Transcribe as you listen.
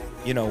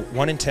You know,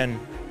 1 in 10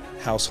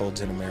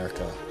 households in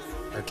America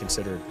are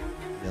considered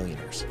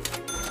millionaires.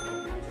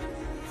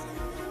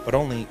 But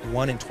only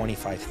 1 in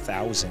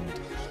 25,000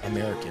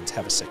 Americans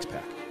have a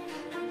six-pack.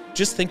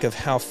 Just think of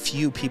how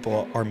few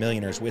people are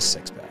millionaires with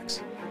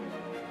six-packs.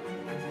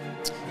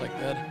 Like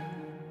that.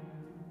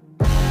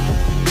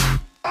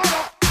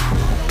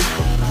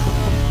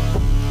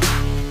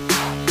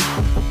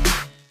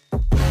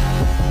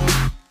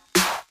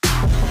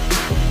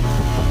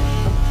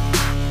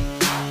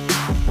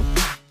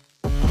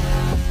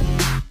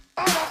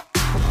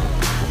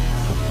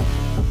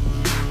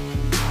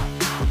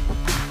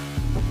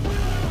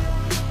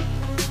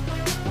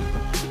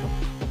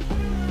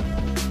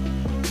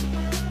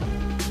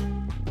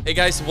 Hey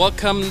guys,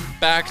 welcome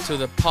back to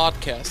the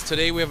podcast.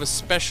 Today we have a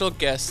special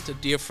guest, a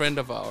dear friend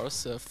of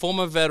ours, a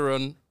former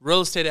veteran,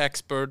 real estate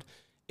expert,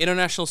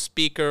 international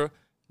speaker,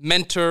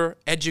 mentor,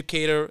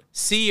 educator,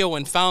 CEO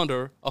and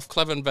founder of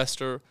Clever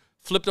Investor,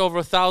 flipped over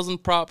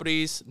 1,000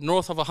 properties,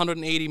 north of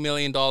 $180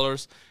 million,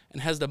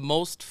 and has the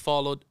most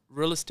followed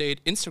real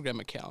estate Instagram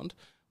account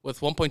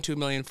with 1.2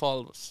 million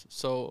followers.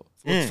 So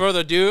without further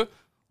ado,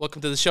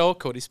 welcome to the show,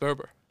 Cody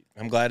Sperber.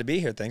 I'm glad to be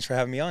here. Thanks for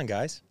having me on,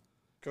 guys.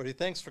 Cody,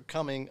 thanks for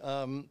coming.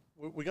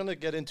 We're going to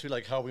get into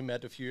like how we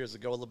met a few years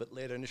ago a little bit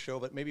later in the show,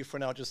 but maybe for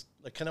now, just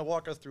like kind of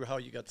walk us through how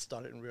you got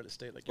started in real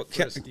estate, like your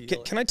first deal.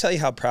 Can I tell you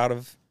how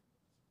proud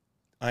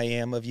I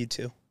am of you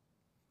two?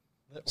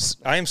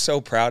 I am so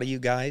proud of you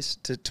guys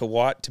to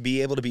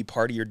be able to be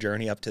part of your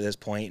journey up to this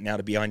point. Now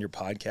to be on your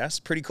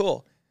podcast, pretty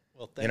cool.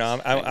 Well, thanks. You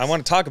know, I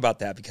want to talk about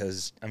that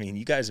because I mean,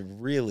 you guys have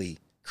really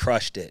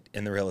crushed it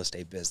in the real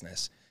estate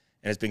business.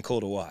 And it's been cool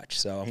to watch.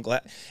 So I'm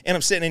glad. And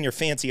I'm sitting in your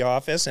fancy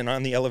office, and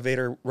on the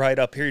elevator right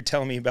up here, you're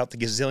telling me about the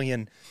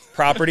gazillion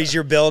properties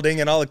you're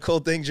building and all the cool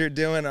things you're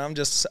doing. I'm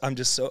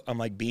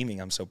like beaming.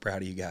 I'm so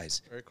proud of you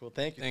guys. Very cool.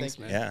 Thank you. Thanks,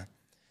 man. Yeah.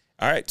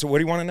 All right. So what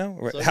do you want to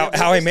know? So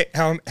how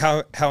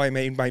I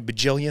made my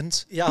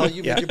bajillions? Yeah, how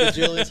you made your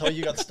bajillions, how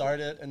you got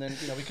started, and then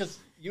because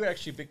you're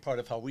actually a big part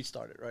of how we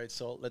started, right?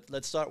 So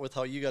let's start with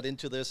how you got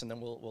into this, and then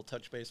we'll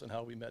touch base on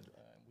how we met.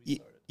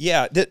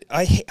 Yeah,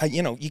 I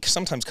you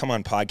sometimes come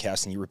on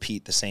podcasts and you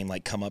repeat the same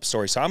come up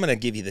story. So I'm going to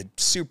give you the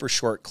super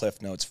short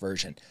Cliff Notes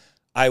version.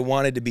 I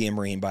wanted to be a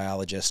marine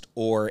biologist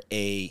or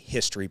a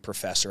history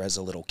professor as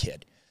a little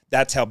kid.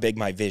 That's how big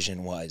my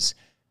vision was.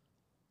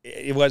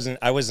 I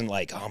wasn't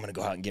like, oh, I'm going to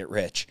go out and get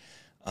rich.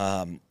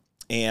 And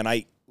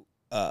a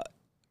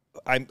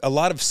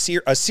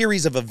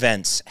series of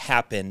events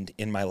happened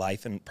in my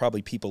life, and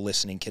probably people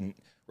listening can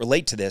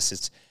relate to this.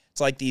 It's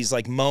like these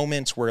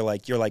moments where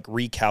you're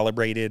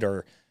recalibrated,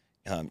 or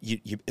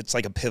it's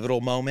like a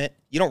pivotal moment.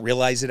 You don't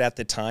realize it at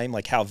the time,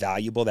 how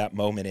valuable that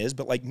moment is.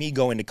 But me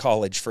going to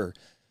college for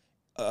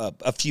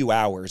a few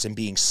hours and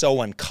being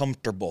so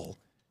uncomfortable,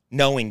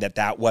 knowing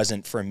that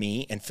wasn't for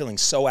me, and feeling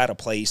so out of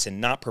place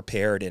and not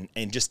prepared,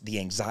 and just the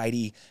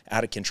anxiety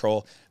out of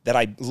control, that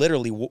I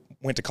literally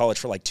went to college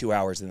for 2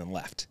 hours and then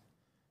left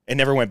and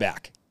never went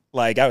back.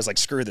 I was like,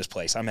 screw this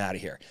place, I'm out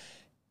of here.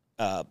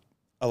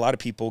 A lot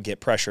of people get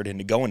pressured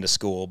into going to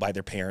school by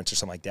their parents or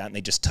something like that, and they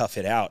just tough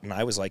it out. And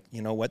I was like,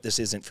 you know what? This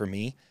isn't for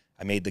me.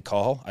 I made the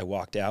call. I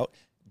walked out,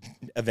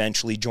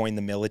 eventually joined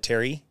the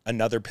military.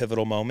 Another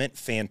pivotal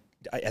moment.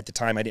 At the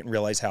time, I didn't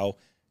realize how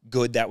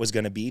good that was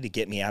going to be to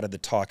get me out of the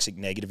toxic,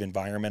 negative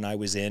environment I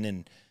was in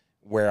and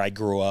where I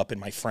grew up,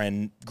 and my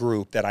friend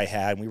group that I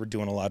had. We were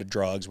doing a lot of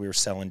drugs. We were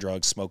selling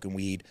drugs, smoking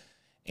weed.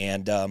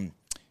 And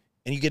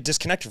you get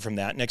disconnected from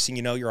that. Next thing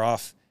you know, you're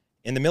off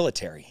in the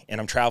military.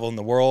 And I'm traveling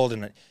the world,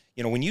 and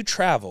when you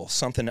travel,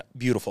 something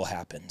beautiful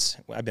happens.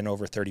 I've been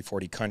over 30,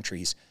 40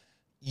 countries.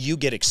 You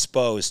get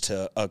exposed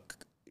to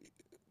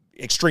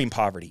extreme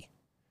poverty,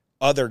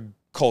 other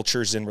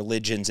cultures and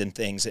religions and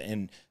things,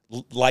 and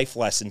life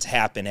lessons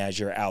happen as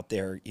you're out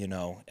there,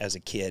 as a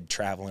kid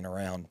traveling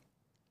around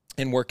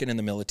and working in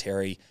the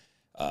military.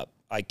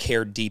 I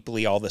cared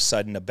deeply all of a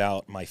sudden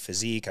about my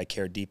physique. I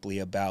cared deeply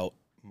about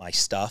my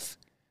stuff.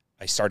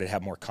 I started to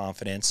have more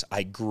confidence.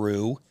 I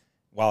grew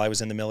while I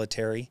was in the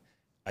military.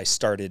 I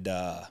started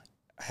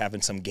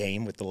having some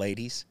game with the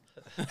ladies,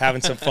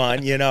 having some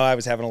fun. I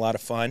was having a lot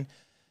of fun.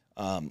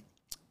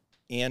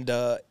 And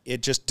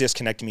it just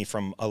disconnected me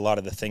from a lot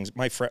of the things.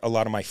 A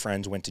lot of my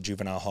friends went to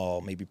juvenile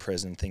hall, maybe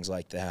prison, things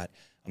like that.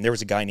 There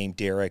was a guy named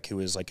Derek who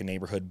was a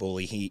neighborhood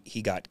bully.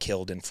 He got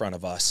killed in front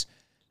of us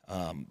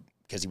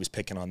because he was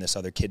picking on this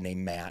other kid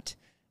named Matt.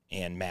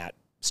 And Matt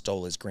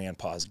stole his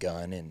grandpa's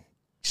gun and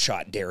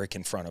shot Derek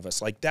in front of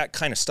us. That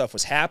kind of stuff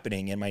was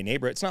happening in my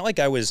neighborhood. It's not like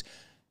I was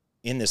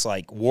in this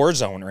war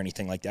zone or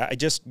anything like that.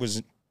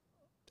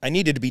 I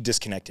needed to be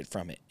disconnected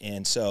from it.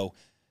 And so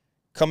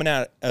coming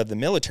out of the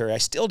military, I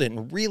still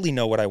didn't really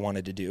know what I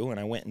wanted to do. And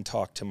I went and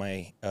talked to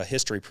my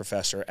history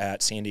professor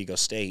at San Diego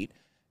State.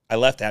 I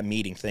left that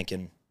meeting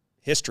thinking,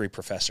 history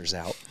professor's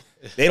out.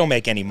 They don't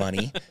make any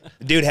money.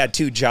 The dude had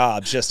 2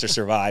 jobs just to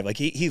survive.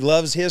 He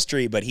loves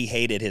history, but he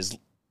hated his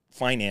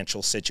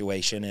financial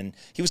situation, and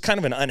he was kind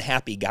of an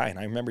unhappy guy. And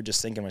I remember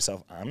just thinking to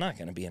myself, I'm not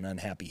going to be an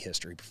unhappy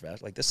history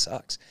professor. This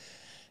sucks.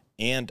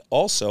 And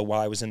also, while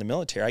I was in the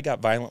military, I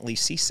got violently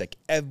seasick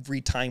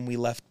every time we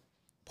left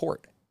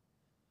port.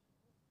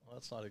 Well,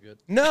 that's not a good.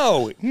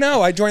 No,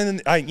 I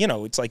joined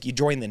it's like you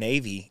join the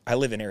Navy. I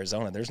live in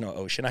Arizona. There's no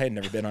ocean. I had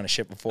never been on a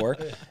ship before.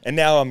 And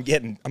now I'm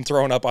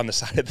throwing up on the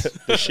side of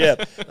the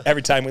ship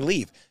every time we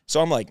leave.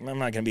 So I'm like, I'm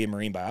not going to be a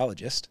marine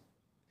biologist.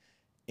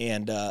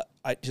 And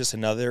just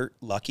another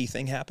lucky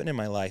thing happened in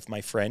my life.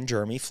 My friend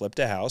Jeremy flipped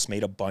a house,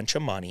 made a bunch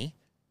of money,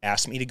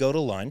 asked me to go to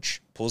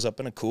lunch, pulls up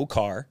in a cool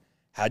car.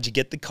 How'd you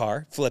get the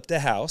car? Flipped a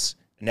house.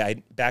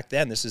 And back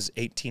then, this is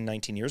 18,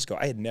 19 years ago,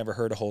 I had never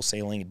heard of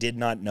wholesaling, did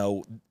not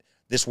know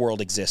this world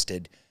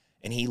existed.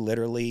 And he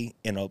literally,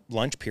 in a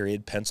lunch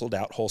period, penciled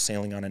out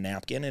wholesaling on a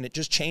napkin. And it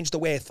just changed the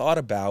way I thought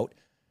about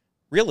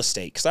real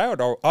estate. Because I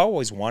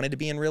always wanted to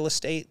be in real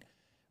estate.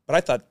 But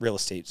I thought real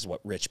estate is what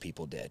rich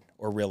people did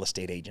or real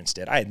estate agents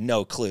did. I had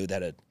no clue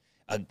that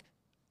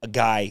a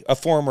guy, a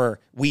former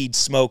weed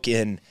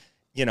smoking,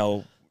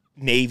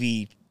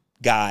 Navy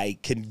guy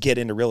could get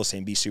into real estate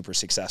and be super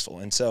successful.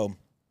 And so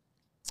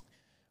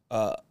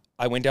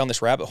I went down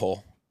this rabbit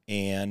hole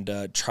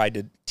and tried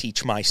to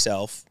teach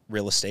myself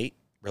real estate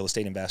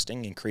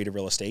investing and creative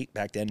real estate.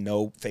 Back then,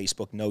 no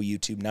Facebook, no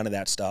YouTube, none of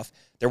that stuff.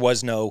 There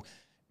was no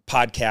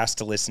podcast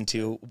to listen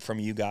to from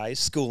you guys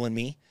schooling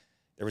me.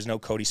 There was no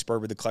Cody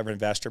Sperber, the clever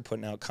investor,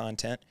 putting out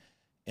content.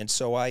 And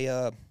so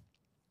I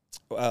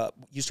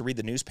used to read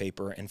the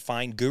newspaper and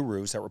find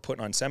gurus that were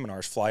putting on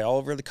seminars, fly all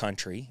over the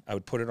country. I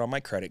would put it on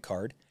my credit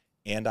card,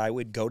 and I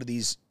would go to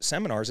these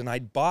seminars, and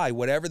I'd buy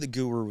whatever the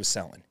guru was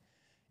selling.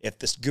 If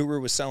this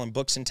guru was selling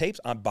books and tapes,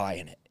 I'm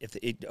buying it. If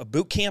a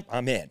boot camp,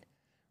 I'm in,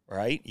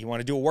 right? You want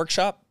to do a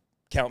workshop?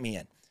 Count me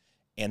in.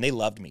 And they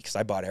loved me because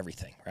I bought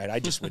everything, right?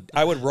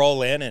 I would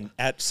roll in, and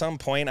at some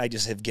point, I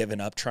just have given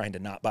up trying to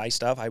not buy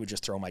stuff. I would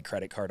just throw my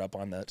credit card up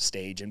on the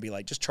stage and be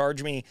like, just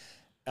charge me.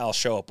 I'll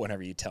show up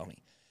whenever you tell me.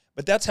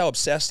 But that's how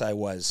obsessed I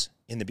was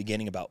in the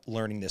beginning about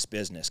learning this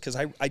business, because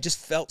I just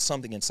felt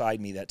something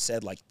inside me that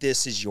said, like,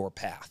 this is your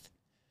path.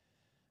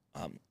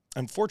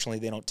 Unfortunately,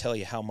 they don't tell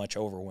you how much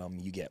overwhelm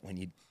you get when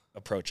you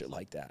approach it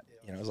like that.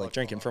 It was like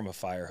drinking from a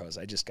fire hose.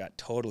 I just got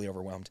totally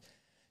overwhelmed.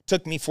 It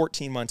took me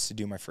 14 months to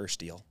do my first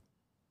deal.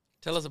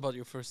 Tell us about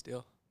your first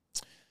deal.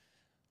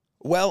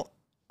 Well,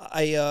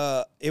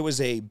 it was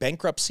a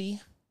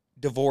bankruptcy,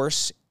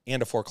 divorce,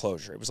 and a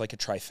foreclosure. It was like a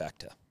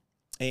trifecta.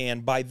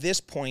 And by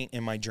this point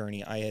in my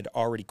journey, I had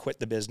already quit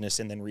the business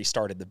and then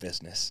restarted the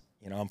business.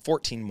 I'm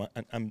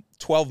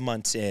 12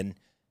 months in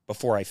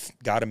before I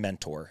got a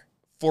mentor,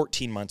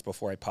 14 months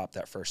before I popped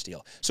that first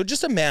deal. So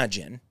just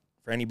imagine,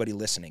 for anybody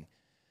listening,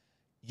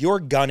 you're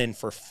gunning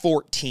for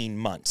 14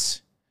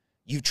 months.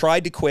 You've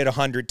tried to quit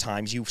 100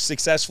 times. You've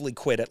successfully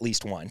quit at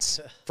least once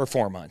for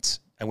 4 months.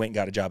 I went and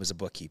got a job as a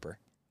bookkeeper.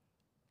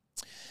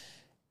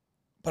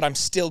 But I'm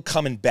still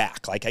coming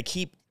back. Like, I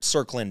keep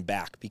circling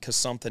back because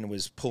something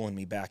was pulling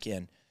me back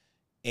in.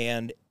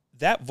 And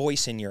that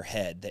voice in your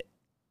head, that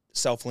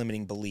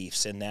self-limiting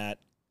beliefs, and that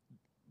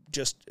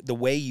just the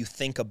way you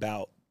think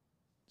about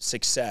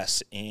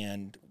success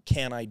and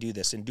can I do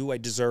this and do I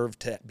deserve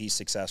to be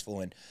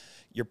successful, and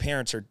your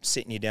parents are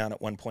sitting you down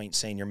at one point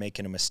saying you're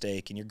making a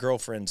mistake, and your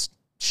girlfriend's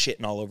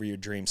shitting all over your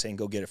dream saying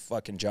go get a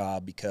fucking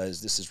job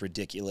because this is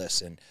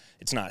ridiculous and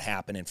it's not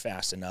happening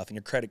fast enough, and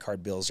your credit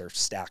card bills are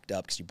stacked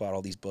up because you bought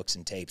all these books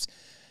and tapes.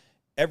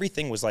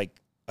 Everything was like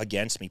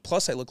against me.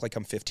 Plus I look like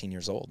I'm 15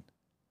 years old,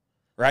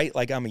 right?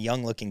 Like, I'm a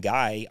young looking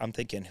guy. I'm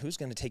thinking, who's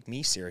going to take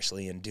me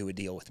seriously and do a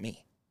deal with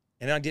me?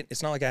 And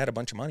it's not like I had a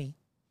bunch of money.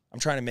 I'm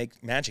trying to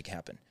make magic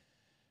happen.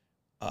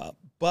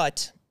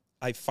 But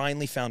I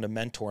finally found a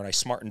mentor, and I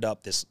smartened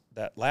up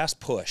that last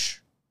push.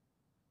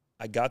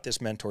 I got this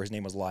mentor. His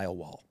name was Lyle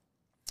Wall.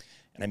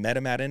 And I met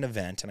him at an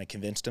event, and I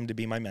convinced him to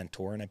be my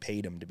mentor, and I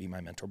paid him to be my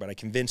mentor, but I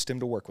convinced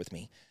him to work with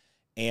me.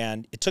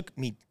 And it took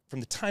me, from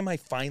the time I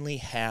finally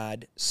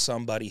had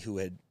somebody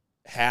who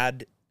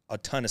had a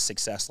ton of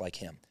success like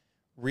him,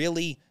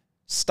 really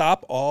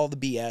stop all the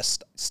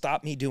BS,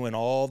 stop me doing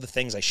all the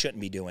things I shouldn't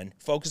be doing,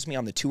 focus me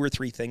on the 2 or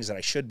 3 things that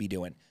I should be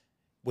doing,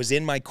 was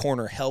in my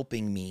corner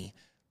helping me,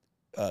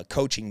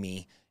 coaching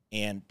me,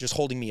 and just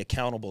holding me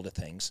accountable to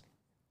things.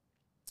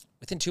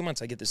 Within 2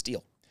 months, I get this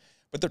deal.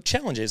 But the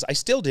challenge is I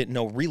still didn't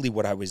know really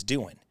what I was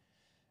doing.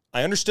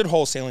 I understood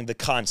wholesaling, the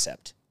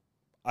concept.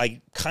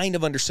 I kind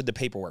of understood the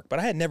paperwork, but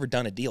I had never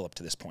done a deal up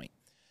to this point.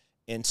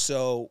 And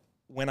so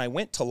when I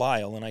went to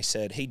Lyle and I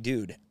said, hey,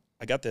 dude,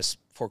 I got this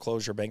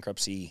foreclosure,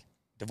 bankruptcy,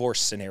 divorce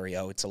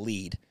scenario. It's a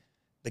lead.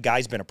 The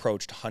guy's been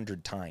approached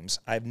 100 times.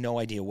 I have no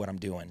idea what I'm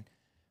doing.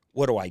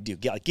 What do I do?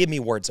 Give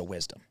me words of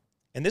wisdom.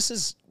 And this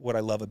is what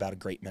I love about a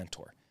great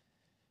mentor.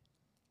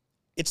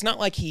 It's not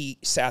like he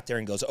sat there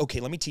and goes, okay,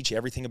 let me teach you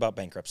everything about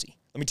bankruptcy.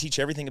 Let me teach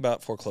you everything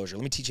about foreclosure.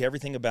 Let me teach you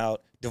everything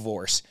about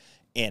divorce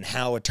and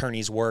how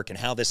attorneys work and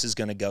how this is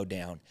going to go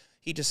down.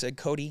 He just said,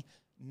 Cody,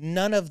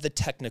 none of the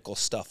technical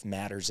stuff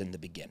matters in the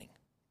beginning.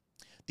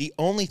 The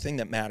only thing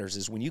that matters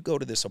is when you go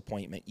to this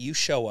appointment, you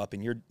show up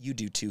and you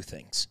do 2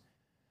 things.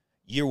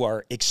 You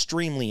are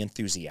extremely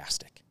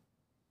enthusiastic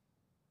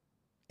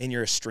and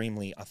you're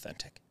extremely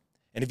authentic.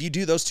 And if you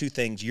do those 2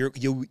 things,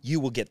 you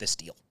will get this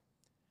deal.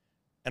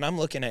 And I'm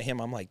looking at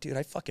him. I'm like, dude,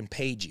 I fucking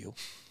paid you.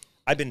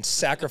 I've been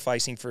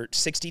sacrificing for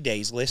 60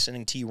 days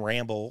listening to you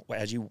ramble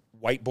as you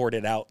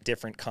whiteboarded out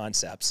different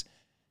concepts.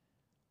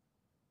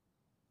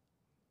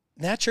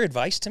 And that's your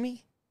advice to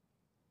me?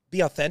 Be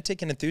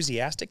authentic and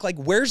enthusiastic? Like,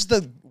 where's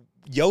the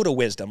Yoda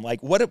wisdom?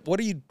 Like, what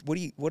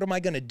am I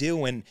going to do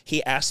when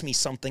he asks me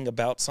something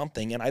about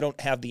something and I don't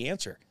have the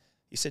answer?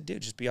 He said,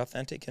 dude, just be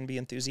authentic and be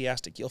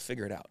enthusiastic. You'll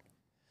figure it out.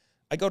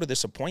 I go to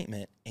this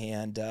appointment,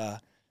 and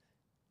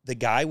the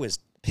guy was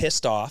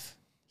pissed off.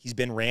 He's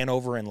been ran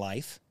over in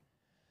life.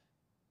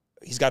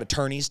 He's got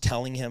attorneys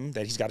telling him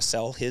that he's got to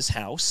sell his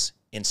house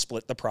and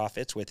split the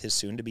profits with his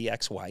soon-to-be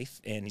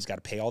ex-wife, and he's got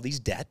to pay all these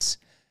debts,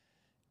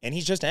 and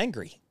he's just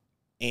angry.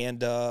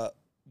 And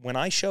when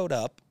I showed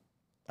up,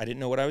 I didn't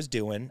know what I was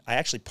doing. I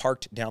actually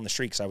parked down the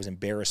street because I was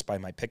embarrassed by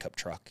my pickup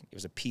truck. It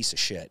was a piece of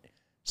shit.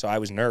 So I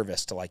was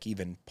nervous to, like,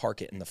 even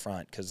park it in the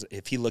front because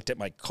if he looked at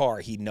my car,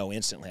 he'd know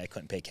instantly I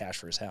couldn't pay cash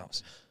for his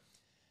house.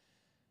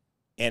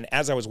 And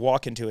as I was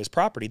walking to his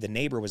property, the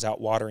neighbor was out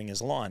watering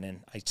his lawn,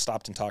 and I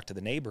stopped and talked to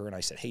the neighbor, and I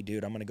said, hey,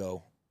 dude, I'm going to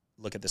go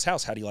look at this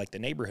house. How do you like the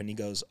neighborhood? And he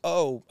goes,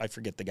 oh, I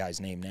forget the guy's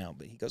name now,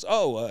 but he goes,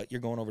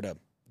 you're going over to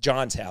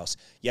John's house.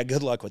 Yeah,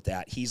 good luck with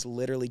that. He's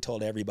literally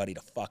told everybody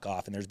to fuck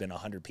off, and there's been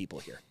 100 people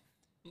here.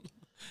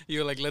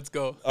 You're like, let's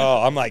go.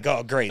 Oh, I'm like,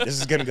 oh, great. This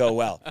is going to go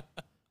well.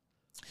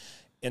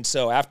 And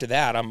so after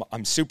that,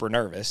 I'm super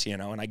nervous,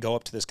 and I go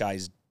up to this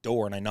guy's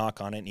door, and I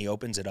knock on it, and he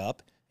opens it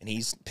up. And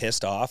he's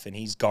pissed off, and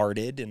he's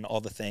guarded and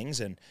all the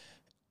things. And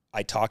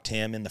I talked to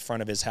him in the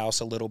front of his house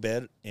a little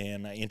bit,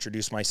 and I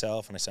introduced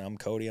myself, and I said, I'm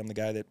Cody. I'm the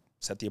guy that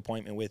set the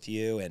appointment with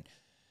you. And,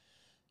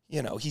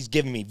 he's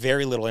giving me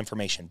very little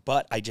information.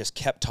 But I just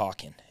kept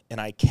talking,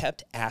 and I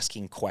kept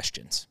asking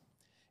questions.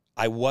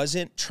 I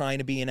wasn't trying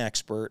to be an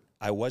expert.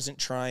 I wasn't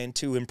trying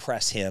to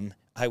impress him.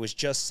 I was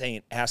just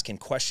asking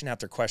question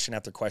after question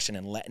after question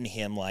and letting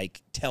him,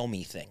 tell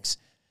me things.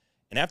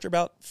 And after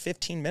about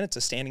 15 minutes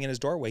of standing in his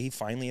doorway, he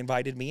finally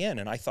invited me in.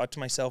 And I thought to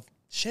myself,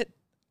 shit,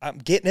 I'm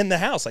getting in the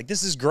house.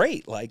 This is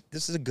great.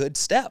 This is a good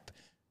step.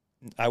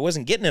 I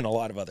wasn't getting in a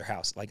lot of other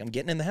houses. I'm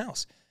getting in the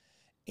house.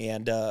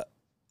 And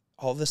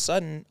all of a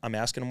sudden, I'm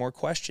asking him more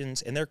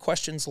questions. And they're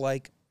questions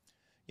like,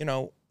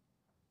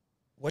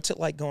 what's it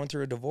like going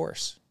through a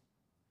divorce?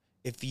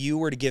 If you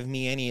were to give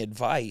me any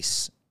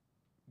advice,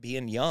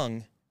 being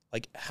young,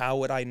 how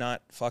would I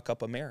not fuck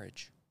up a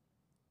marriage?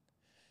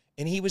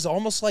 And he was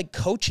almost like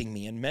coaching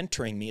me and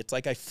mentoring me. It's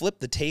like I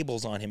flipped the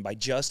tables on him by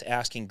just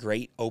asking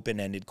great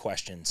open-ended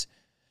questions,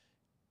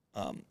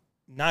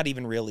 not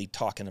even really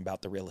talking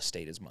about the real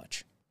estate as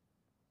much.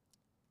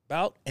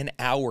 About an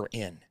hour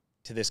in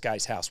to this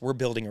guy's house, we're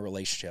building a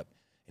relationship.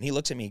 And he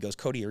looks at me, he goes,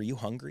 Cody, are you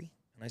hungry?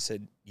 And I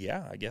said,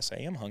 yeah, I guess I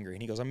am hungry.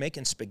 And he goes, I'm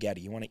making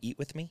spaghetti. You want to eat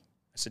with me?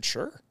 I said,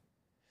 sure.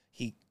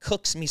 He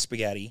cooks me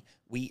spaghetti.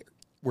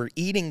 We're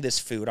eating this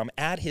food. I'm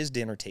at his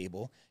dinner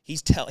table.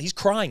 He's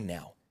crying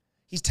now.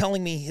 He's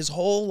telling me his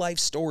whole life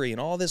story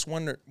and all this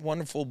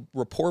wonderful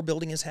rapport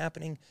building is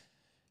happening.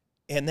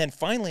 And then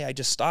finally I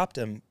just stopped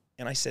him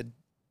and I said,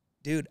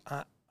 dude,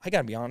 I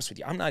got to be honest with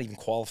you. I'm not even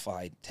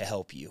qualified to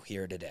help you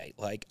here today.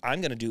 I'm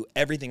going to do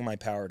everything in my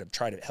power to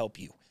try to help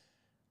you.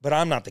 But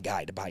I'm not the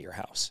guy to buy your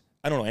house.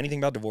 I don't know anything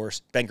about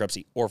divorce,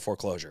 bankruptcy, or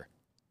foreclosure.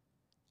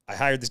 I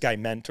hired this guy,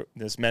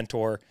 this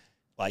mentor.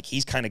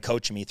 He's kind of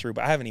coaching me through,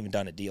 but I haven't even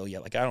done a deal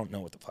yet. I don't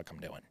know what the fuck I'm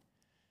doing.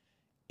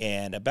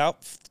 And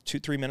about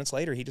 2-3 minutes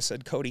later, he just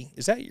said, Cody,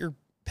 is that your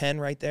pen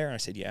right there? And I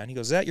said, yeah. And he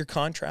goes, is that your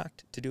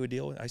contract to do a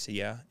deal? I said,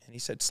 yeah. And he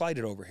said, slide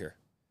it over here.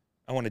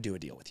 I want to do a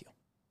deal with you.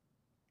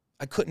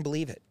 I couldn't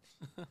believe it.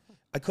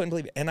 I couldn't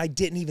believe it. And I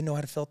didn't even know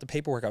how to fill out the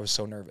paperwork. I was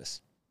so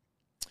nervous.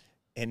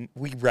 And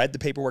we read the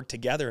paperwork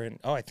together, and,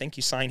 I think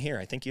you sign here.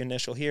 I think you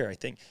initial here. I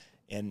think,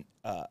 and,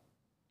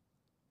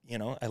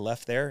 I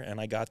left there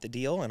and I got the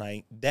deal,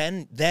 and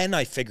then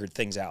I figured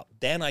things out.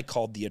 Then I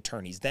called the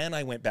attorneys. Then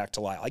I went back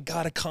to Lyle. I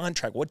got a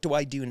contract. What do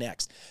I do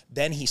next?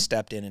 Then he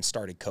stepped in and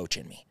started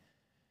coaching me.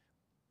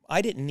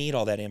 I didn't need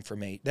all that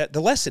information.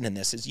 The lesson in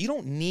this is you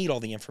don't need all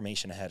the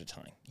information ahead of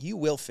time. You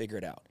will figure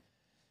it out.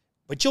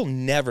 But you'll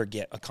never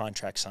get a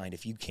contract signed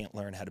if you can't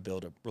learn how to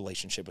build a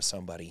relationship with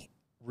somebody,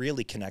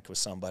 really connect with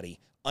somebody,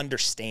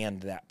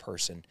 understand that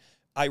person.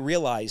 I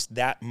realized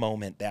that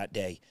moment, that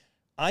day,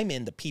 I'm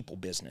in the people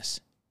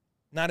business,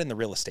 not in the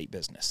real estate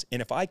business.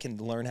 And if I can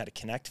learn how to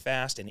connect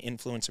fast and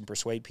influence and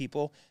persuade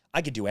people,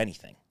 I could do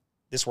anything.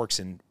 This works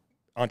in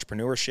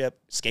entrepreneurship,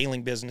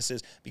 scaling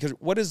businesses, because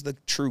what is the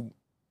true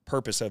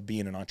purpose of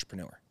being an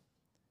entrepreneur?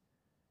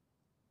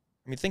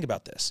 Think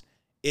about this.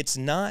 It's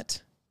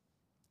not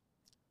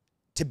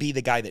to be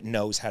the guy that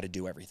knows how to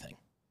do everything.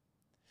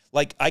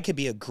 I could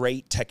be a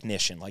great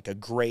technician,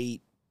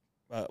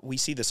 we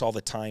see this all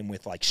the time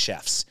with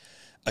chefs.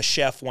 A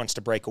chef wants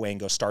to break away and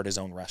go start his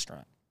own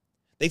restaurant.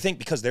 They think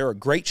because they're a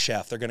great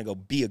chef, they're going to go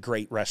be a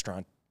great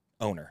restaurant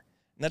owner.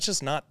 And that's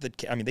just not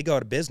they go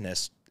out of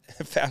business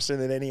faster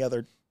than any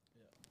other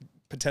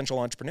potential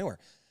entrepreneur.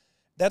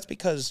 That's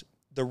because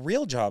the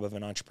real job of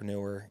an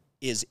entrepreneur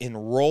is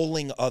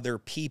enrolling other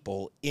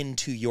people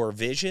into your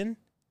vision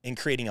and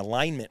creating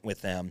alignment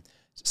with them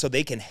so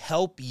they can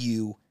help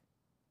you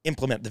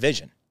implement the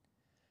vision.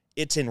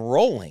 It's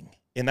enrolling,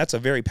 and that's a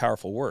very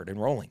powerful word,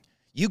 enrolling.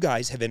 You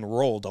guys have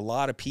enrolled a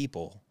lot of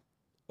people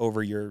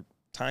over your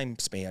time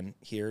span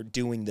here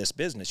doing this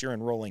business. You're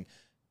enrolling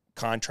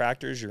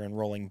contractors, you're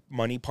enrolling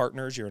money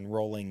partners, you're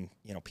enrolling,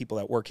 people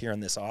that work here in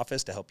this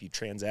office to help you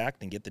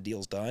transact and get the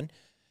deals done.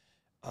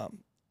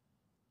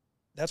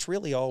 That's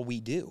really all we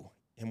do.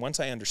 And once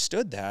I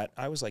understood that,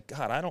 I was like,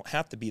 God, I don't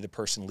have to be the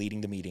person leading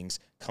the meetings,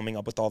 coming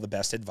up with all the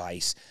best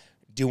advice,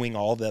 doing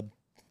all the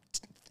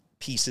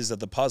pieces of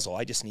the puzzle.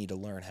 I just need to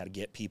learn how to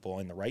get people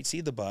in the right seat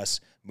of the bus,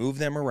 move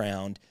them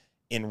around,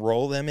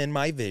 enroll them in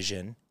my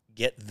vision,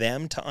 get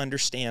them to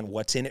understand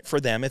what's in it for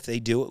them if they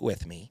do it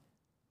with me.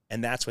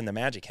 And that's when the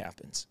magic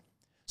happens.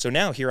 So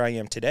now here I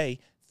am today,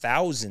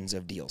 thousands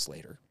of deals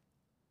later.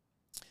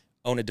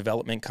 Own a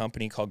development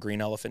company called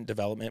Green Elephant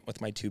Development with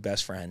my two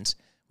best friends.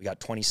 We got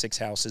 26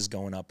 houses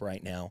going up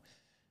right now.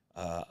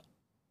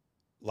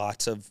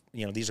 Lots of,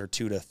 these are $2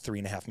 to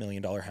 $3.5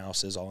 million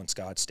houses, all in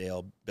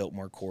Scottsdale,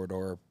 Biltmore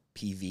Corridor,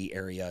 PV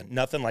area.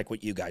 Nothing like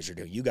what you guys are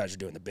doing. You guys are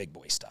doing the big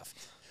boy stuff.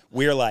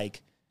 We're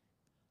like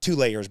 2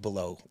 layers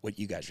below what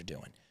you guys are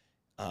doing.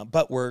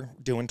 But we're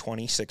doing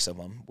 26 of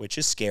them, which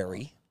is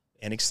scary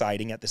and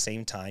exciting at the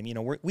same time.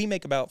 We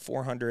make about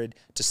 $400,000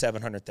 to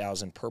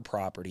 $700,000 per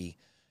property,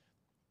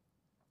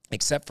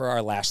 except for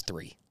our last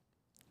 3.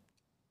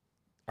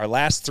 Our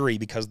last 3,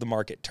 because the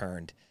market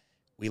turned,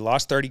 we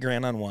lost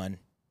 $30,000 on one.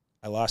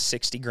 I lost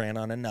 $60,000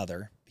 on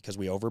another because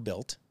we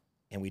overbuilt,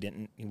 and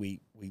we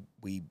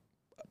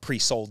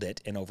pre-sold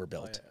it and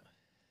overbuilt. Oh, yeah.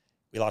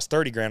 We lost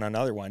 $30,000 on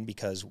another one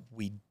because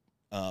we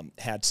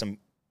had some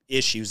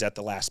issues at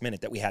the last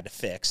minute that we had to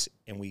fix,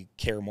 and we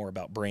care more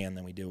about brand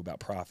than we do about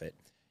profit.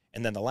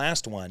 And then the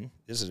last one,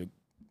 this is a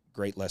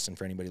great lesson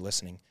for anybody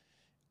listening.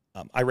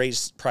 I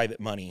raised private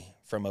money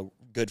from a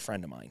good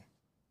friend of mine.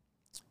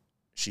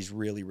 She's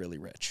really, really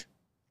rich.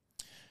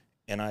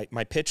 And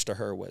my pitch to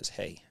her was,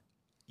 hey,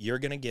 you're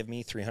going to give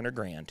me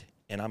 $300,000,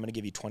 and I'm going to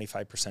give you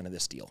 25% of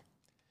this deal.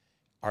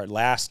 Our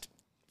last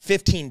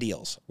 15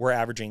 deals, we're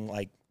averaging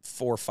like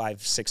 $400,000,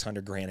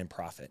 $500,000, $600,000 in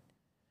profit.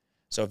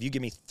 So if you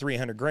give me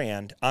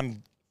 $300,000,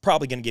 I'm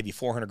probably going to give you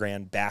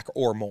 $400,000 back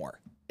or more.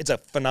 It's a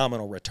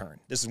phenomenal return.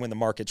 This is when the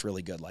market's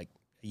really good, like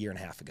a year and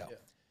a half ago. Yeah.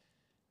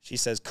 She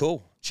says,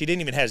 cool. She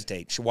didn't even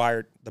hesitate. She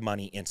wired the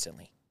money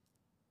instantly.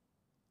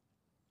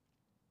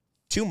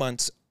 2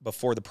 months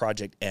before the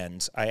project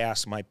ends, I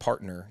asked my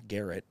partner,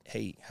 Garrett,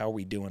 hey, how are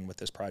we doing with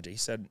this project? He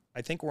said,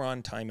 I think we're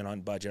on time and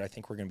on budget. I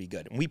think we're going to be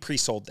good. And we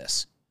pre-sold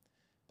this,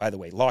 by the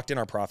way, locked in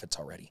our profits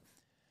already.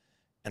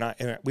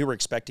 And we were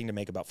expecting to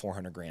make about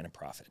 $400,000 in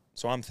profit.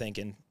 So I'm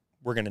thinking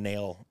we're going to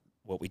nail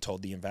what we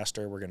told the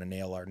investor. We're going to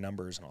nail our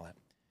numbers and all that.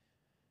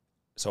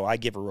 So I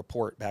give a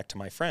report back to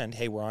my friend,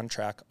 hey, we're on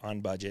track, on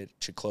budget,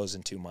 should close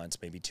in 2 months,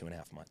 maybe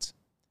 2.5 months.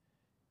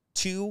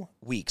 2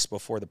 weeks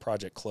before the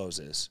project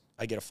closes,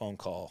 I get a phone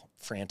call,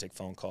 frantic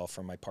phone call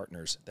from my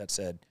partners that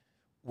said,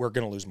 we're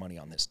going to lose money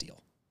on this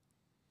deal.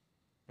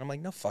 I'm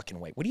like, no fucking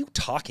way. What are you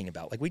talking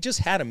about? Like, we just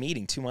had a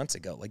meeting 2 months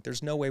ago. Like,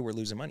 there's no way we're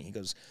losing money. He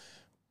goes,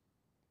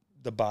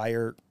 the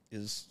buyer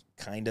is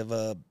kind of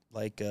a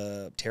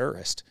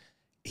terrorist.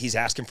 He's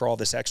asking for all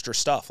this extra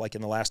stuff. Like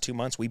in the last 2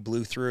 months, we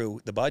blew through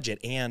the budget,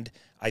 and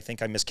I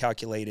think I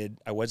miscalculated.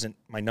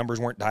 My numbers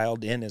weren't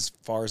dialed in as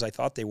far as I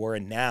thought they were.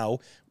 And now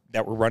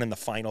that we're running the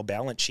final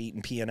balance sheet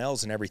and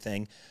P&Ls and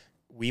everything,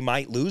 we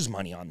might lose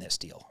money on this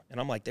deal. And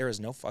I'm like, there is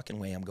no fucking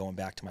way I'm going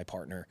back to my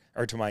partner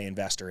or to my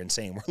investor and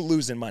saying we're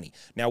losing money.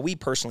 Now, we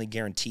personally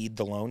guaranteed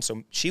the loan,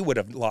 so she would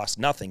have lost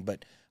nothing.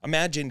 But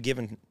imagine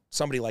giving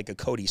somebody like a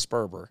Cody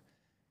Sperber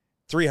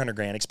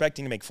 $300,000,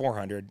 expecting to make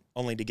 $400,000,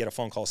 only to get a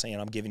phone call saying,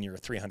 I'm giving you a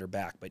 $300,000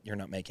 back, but you're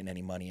not making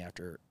any money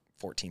after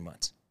 14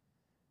 months.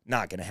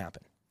 Not going to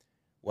happen.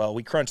 Well,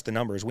 we crunched the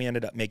numbers. We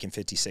ended up making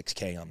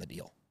 $56,000 on the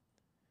deal.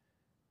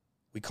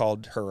 We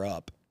called her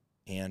up,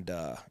 and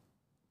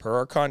per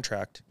our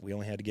contract, we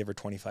only had to give her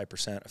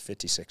 25% of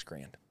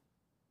 $56,000.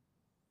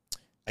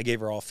 I gave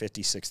her all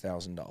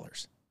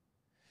 $56,000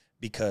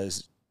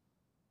 because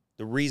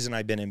the reason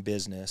I've been in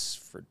business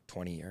for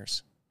 20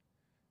 years,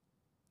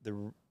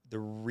 the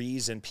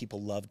reason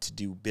people love to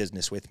do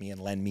business with me and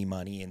lend me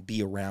money and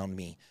be around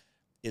me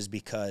is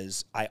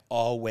because I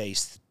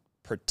always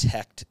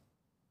protect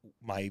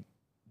my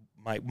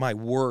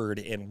word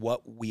and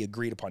what we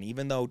agreed upon.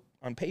 Even though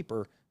on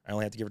paper I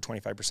only have to give her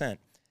 25%,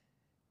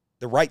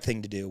 the right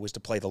thing to do was to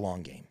play the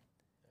long game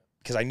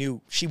because I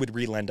knew she would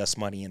relend us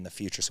money in the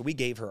future. So we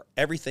gave her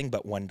everything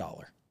but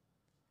 $1.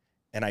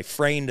 And I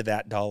framed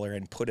that dollar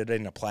and put it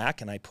in a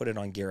plaque, and I put it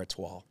on Garrett's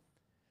wall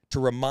to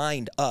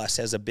remind us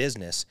as a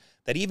business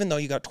that even though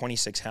you got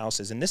 26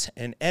 houses,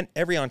 and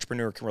every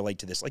entrepreneur can relate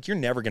to this, like you're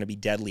never going to be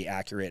deadly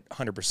accurate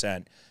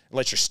 100%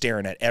 unless you're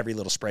staring at every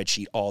little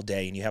spreadsheet all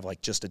day and you have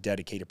like just a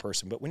dedicated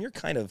person. But when you're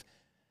kind of,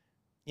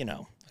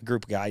 a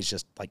group of guys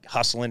just like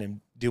hustling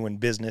and doing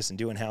business and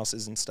doing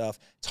houses and stuff,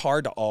 it's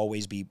hard to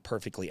always be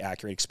perfectly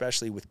accurate,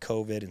 especially with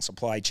COVID and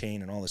supply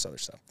chain and all this other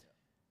stuff.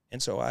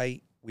 And so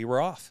we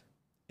were off,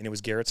 and it was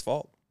Garrett's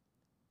fault.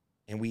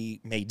 and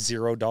we made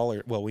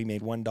 $0. Well, we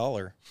made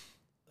 $1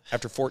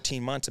 after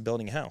 14 months of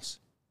building a house.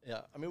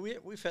 Yeah, I mean,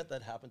 we've had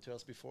that happen to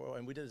us before,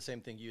 and we did the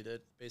same thing you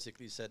did.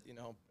 Basically said,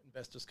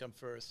 investors come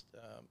first.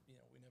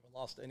 We never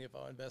lost any of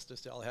our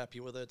investors. They're all happy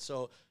with it.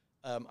 So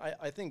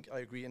I think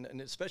I agree,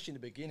 and especially in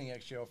the beginning,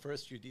 actually, our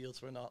first few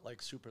deals were not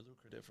like super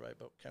lucrative, right?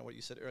 But kind of what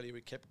you said earlier,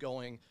 we kept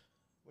going,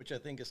 which I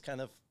think is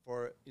kind of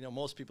for,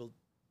 most people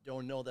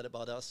don't know that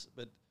about us,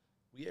 but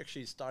we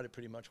actually started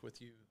pretty much with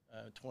you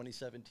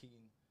 2017.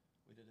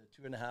 We did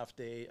a 2.5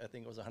 day, I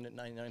think it was a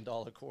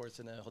 $199 course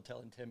in a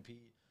hotel in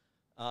Tempe.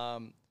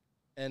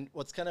 And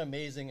what's kind of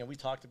amazing, and we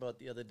talked about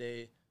the other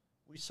day,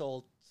 we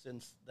sold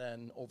since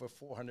then over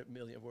 $400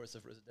 million worth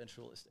of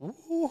residential real estate.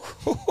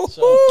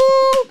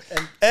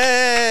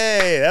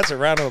 Hey, that's a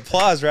round of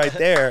applause right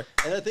there.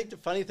 And I think the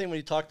funny thing when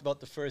you talked about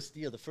the first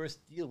deal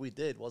we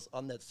did was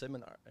on that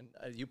seminar.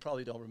 And you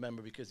probably don't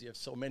remember because you have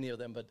so many of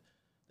them, but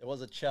there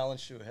was a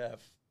challenge to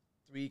have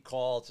 3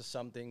 calls or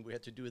something. We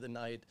had to do the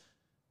night.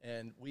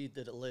 And we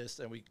did a list,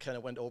 and we kind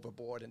of went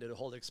overboard and did a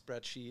whole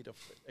spreadsheet of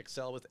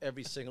Excel with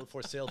every single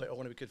for sale by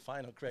owner we could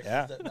find on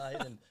Craigslist that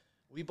night. And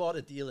we bought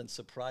a deal in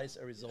Surprise,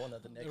 Arizona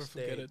the next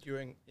day.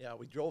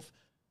 We drove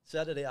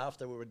Saturday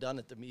after we were done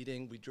at the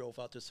meeting. We drove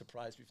out to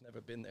Surprise. We've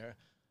never been there.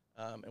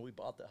 And we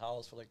bought the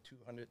house for like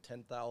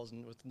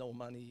 $210,000 with no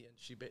money.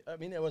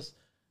 And it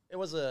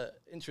was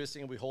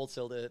interesting. We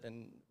wholesaled it,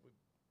 and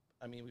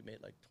we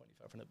made like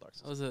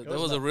 $2,500. That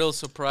was a real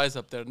surprise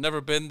up there.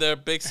 Never been there.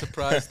 Big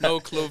surprise. No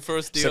clue.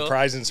 First deal.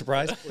 Surprise.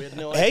 We had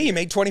no Hey, idea. you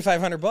made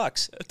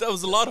 $2,500. That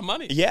was a lot of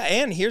money. Yeah,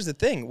 and here's the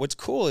thing. What's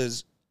cool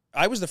is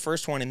I was the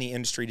first one in the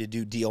industry to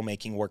do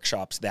deal-making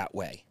workshops that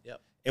way.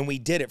 Yep. And we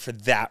did it for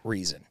that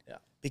reason. Yeah.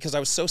 Because I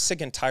was so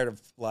sick and tired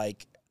of,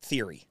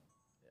 theory.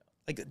 Yeah.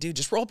 Like, dude,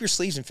 just roll up your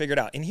sleeves and figure it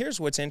out. And here's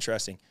what's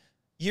interesting.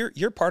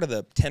 You're part of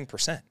the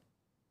 10%.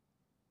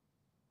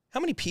 How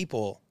many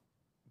people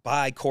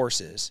buy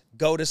courses,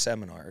 go to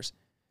seminars,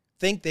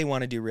 think they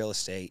want to do real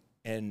estate,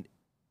 and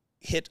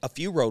hit a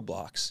few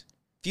roadblocks,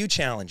 few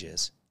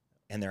challenges,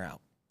 and they're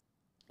out?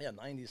 Yeah,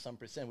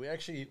 90-some%. We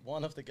actually,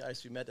 one of the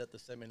guys we met at the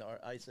seminar,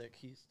 Isaac,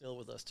 he's still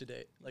with us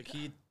today. Like,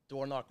 he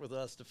door knocked with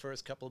us the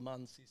first couple of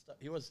months.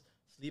 He was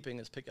sleeping in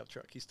his pickup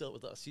truck. He's still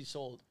with us. He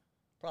sold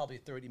probably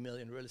 30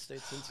 million real estate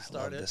since he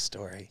started. I love this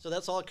story. So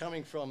that's all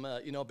coming from,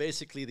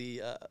 basically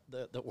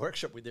the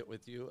workshop we did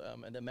with you.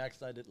 And then Max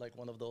and I did like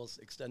one of those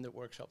extended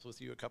workshops with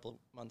you a couple of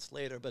months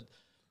later. But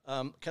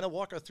kind of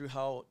walk us through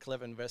how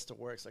Clever Investor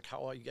works. Like,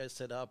 how are you guys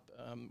set up?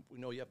 We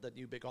know you have that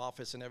new big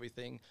office and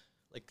everything.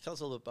 Like, tell us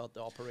a little about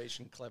the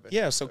operation Clever.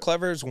 Yeah, so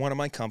Clever is one of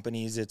my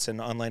companies. It's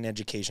an online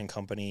education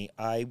company.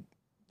 I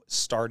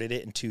started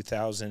it in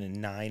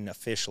 2009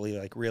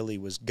 officially, really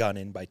was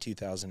gunning by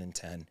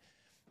 2010.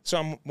 So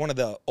I'm one of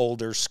the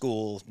older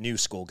school, new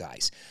school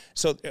guys.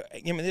 So,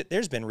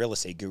 there's been real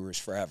estate gurus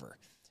forever.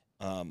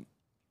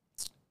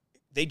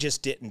 They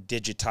just didn't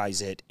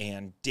digitize it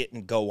and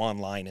didn't go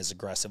online as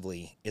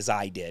aggressively as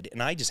I did.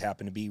 And I just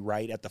happened to be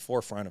right at the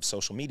forefront of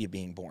social media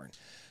being born.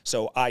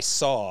 So I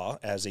saw,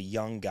 as a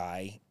young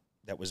guy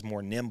that was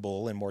more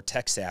nimble and more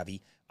tech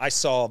savvy, I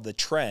saw the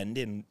trend,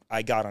 and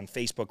I got on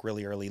Facebook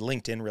really early,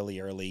 LinkedIn really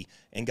early,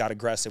 and got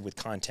aggressive with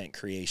content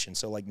creation.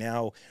 So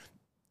now,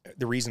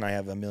 the reason I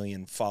have 1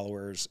 million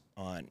followers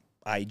on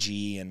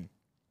IG and,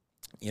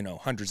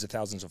 hundreds of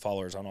thousands of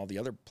followers on all the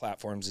other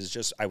platforms is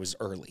just I was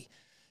early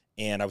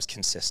and I was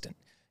consistent.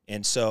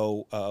 And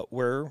so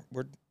we're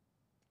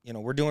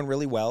doing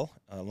really well.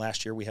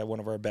 Last year we had one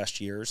of our best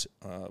years.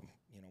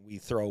 We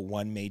throw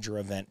one major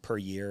event per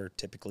year,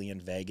 typically in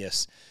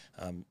Vegas.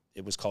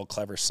 It was called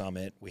Clever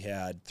Summit. We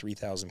had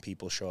 3,000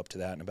 people show up to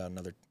that and about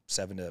another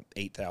 7,000 to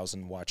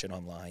 8,000 watch it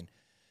online.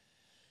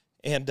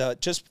 And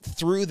just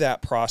through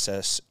that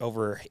process,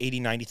 over 80,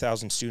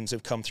 90,000 students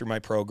have come through my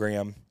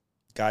program,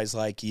 guys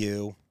like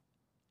you.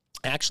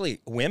 Actually,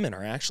 women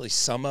are actually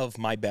some of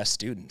my best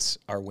students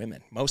are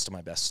women. Most of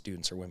my best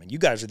students are women. You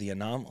guys are the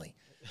anomaly,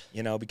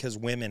 because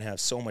women have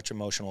so much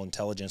emotional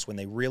intelligence when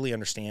they really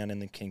understand,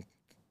 and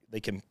they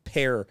can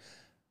pair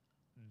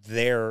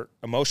their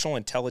emotional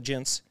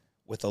intelligence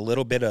with a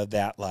little bit of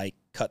that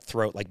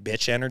cutthroat,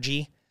 bitch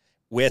energy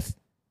with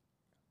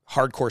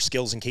hardcore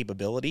skills and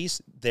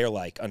capabilities. They're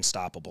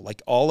unstoppable.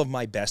 All of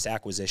my best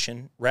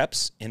acquisition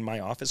reps in my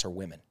office are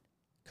women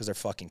because they're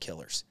fucking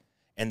killers.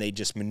 And they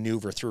just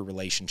maneuver through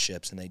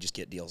relationships and they just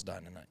get deals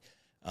done.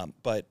 And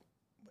but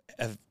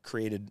I've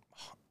created,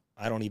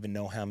 I don't even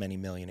know how many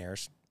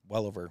millionaires,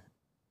 well over,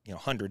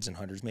 hundreds and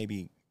hundreds,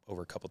 maybe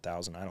over a couple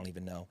thousand. I don't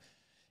even know.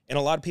 And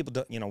a lot of people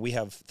don't, we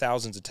have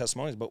thousands of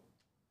testimonies, but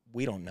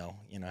we don't know,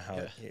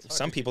 how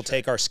some people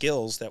take our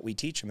skills that we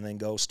teach them and then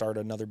go start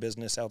another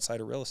business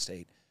outside of real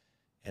estate.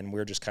 And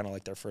we're just kind of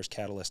like their first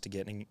catalyst to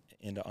getting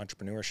into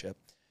entrepreneurship.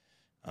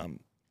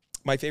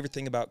 My favorite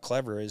thing about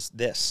Clever is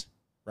this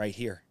right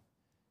here.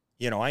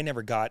 I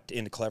never got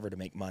into Clever to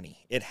make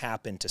money. It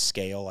happened to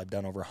scale. I've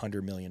done over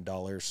 $100 million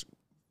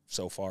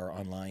so far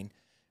online.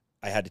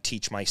 I had to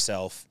teach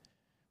myself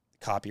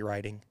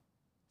copywriting,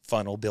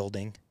 funnel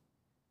building,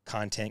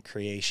 content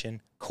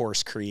creation,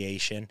 course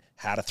creation,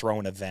 how to throw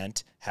an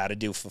event, how to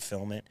do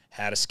fulfillment,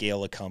 how to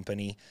scale a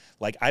company.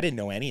 Like, I didn't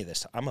know any of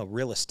this. I'm a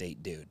real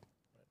estate dude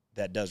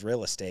that does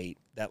real estate,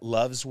 that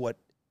loves what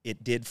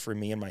it did for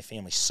me and my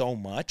family so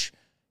much.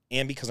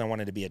 And because I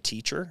wanted to be a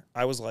teacher,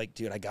 I was like,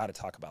 dude, I got to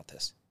talk about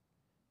this.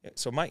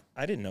 So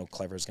I didn't know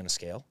Clever was going to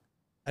scale.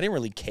 I didn't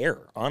really care,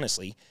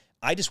 honestly.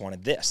 I just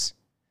wanted this.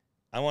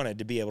 I wanted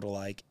to be able to,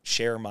 like,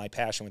 share my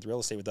passion with real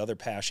estate with other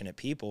passionate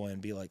people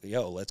and be like,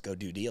 yo, let's go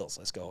do deals.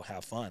 Let's go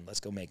have fun. Let's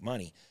go make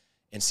money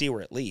and see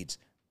where it leads.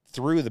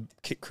 Through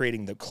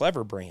creating the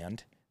Clever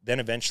brand, then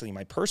eventually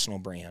my personal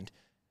brand,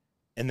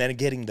 and then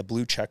getting the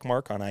blue check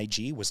mark on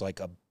IG was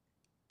like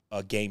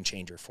a game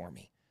changer for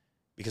me,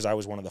 because I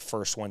was one of the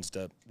first ones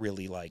to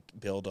really, like,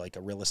 build, like,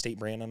 a real estate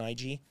brand on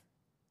IG.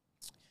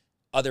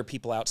 Other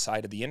people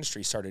outside of the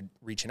industry started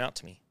reaching out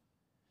to me.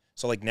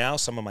 So, like, now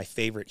some of my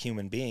favorite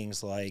human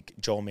beings, like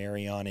Joel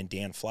Marion and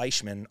Dan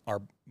Fleischman,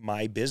 are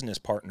my business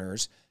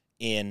partners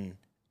in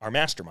our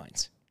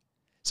masterminds.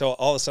 So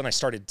all of a sudden I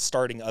started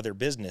starting other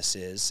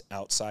businesses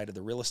outside of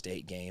the real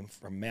estate game,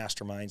 from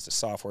masterminds to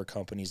software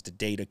companies to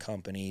data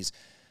companies,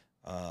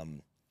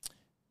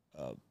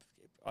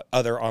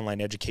 other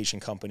online education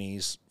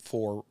companies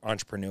for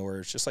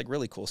entrepreneurs, just like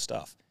really cool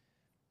stuff.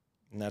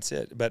 And that's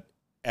it. But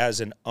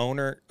as an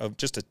owner of,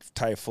 just to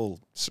tie a full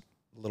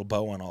little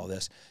bow on all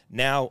this,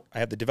 now I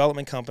have the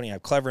development company, I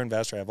have Clever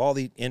Investor, I have all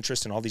the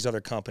interest in all these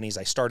other companies.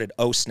 I started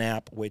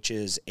OSnap, which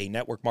is a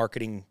network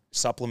marketing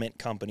supplement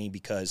company,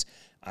 because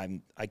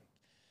I'm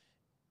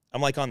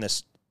like on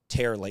this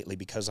tear lately,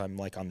 because I'm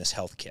like on this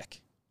health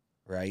kick,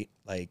 right?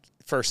 Like,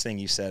 first thing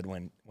you said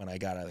when I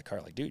got out of the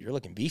car, like, dude, you're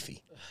looking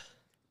beefy.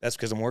 That's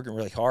because I'm working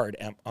really hard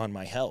on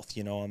my health.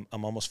 You know,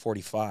 I'm almost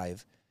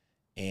 45,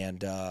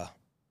 and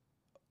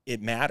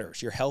it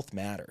matters. Your health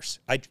matters.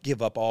 I'd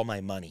give up all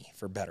my money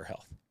for better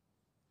health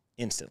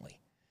instantly.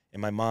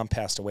 And my mom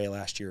passed away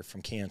last year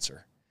from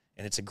cancer.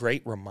 And it's a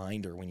great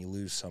reminder when you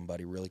lose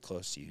somebody really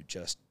close to you,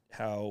 just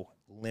how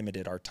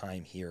limited our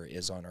time here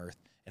is on earth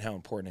and how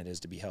important it is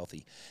to be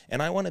healthy.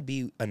 And I want to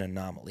be an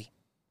anomaly.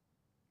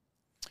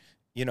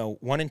 You know,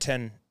 1 in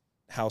 10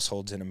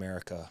 households in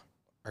America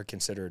are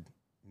considered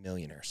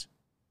millionaires.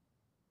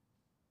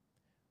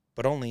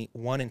 But only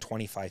 1 in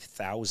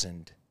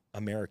 25,000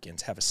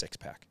 Americans have a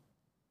six-pack.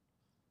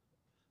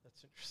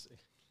 That's interesting.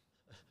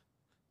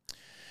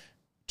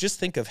 Just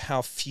think of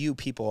how few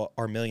people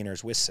are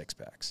millionaires with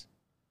six-packs.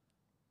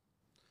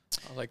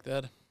 I like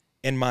that.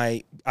 And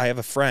I have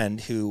a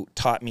friend who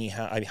taught me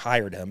how. I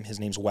hired him. His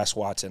name's Wes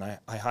Watson.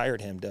 I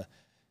hired him to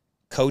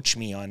coach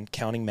me on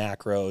counting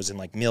macros and,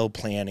 like, meal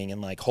planning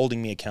and, like,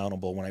 holding me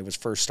accountable when I was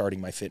first starting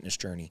my fitness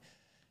journey.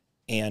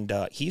 And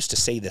he used to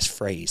say this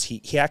phrase.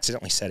 He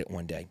accidentally said it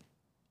one day.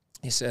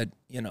 He said,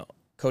 you know,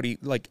 Cody,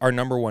 like, our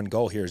number one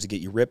goal here is to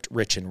get you ripped,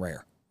 rich, and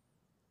rare.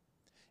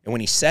 And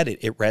when he said it,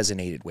 it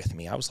resonated with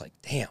me. I was like,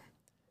 damn,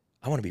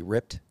 I want to be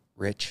ripped,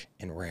 rich,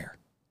 and rare.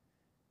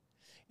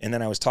 And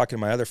then I was talking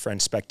to my other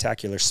friend,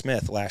 Spectacular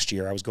Smith, last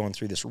year. I was going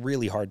through this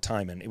really hard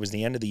time, and it was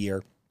the end of the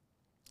year,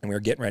 and we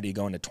were getting ready to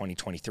go into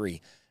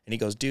 2023. And he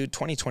goes, dude,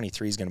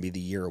 2023 is going to be the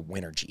year of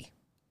Winergy.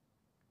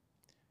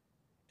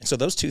 And so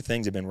those two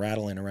things have been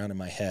rattling around in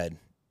my head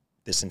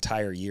this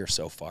entire year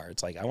so far.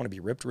 It's like, I want to be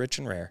ripped, rich,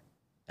 and rare,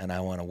 and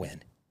I want to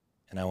win,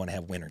 and I want to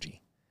have Winergy.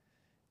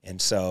 And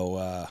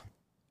so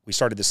we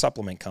started the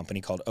supplement company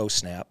called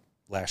OSnap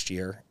last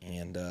year,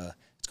 and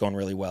it's going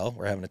really well.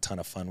 We're having a ton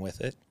of fun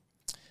with it.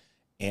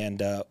 And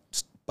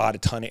bought a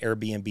ton of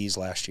Airbnbs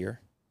last year,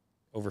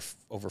 over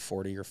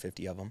 40 or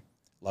 50 of them,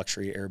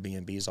 luxury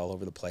Airbnbs all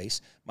over the place.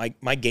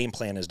 My game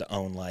plan is to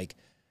own, like,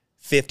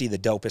 50 of the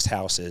dopest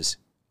houses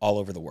all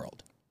over the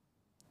world.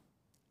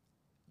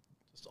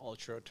 Just all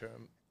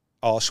short-term.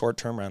 All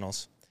short-term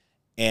rentals.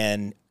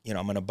 And, you know,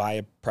 I'm going to buy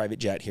a private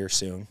jet here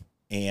soon,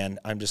 and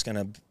I'm just going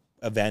to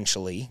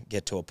eventually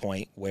get to a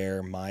point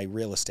where my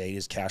real estate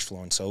is cash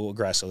flowing so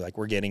aggressively. Like,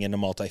 we're getting into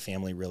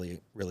multifamily really,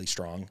 really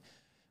strong.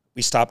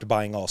 We stopped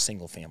buying all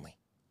single family.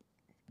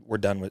 We're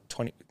done with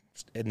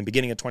in the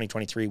beginning of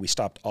 2023, we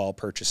stopped all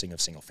purchasing of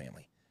single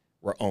family.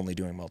 We're only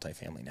doing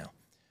multifamily now.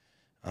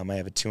 I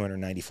have a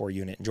 294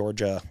 unit in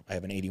Georgia. I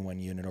have an 81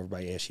 unit over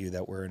by ASU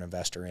that we're an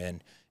investor in.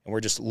 And we're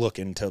just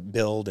looking to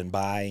build and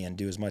buy and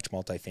do as much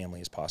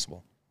multifamily as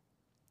possible.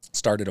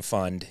 Started a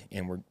fund,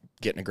 and we're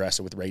getting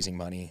aggressive with raising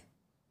money.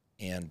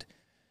 And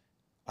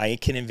I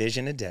can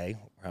envision a day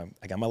where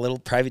I got my little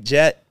private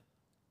jet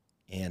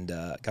and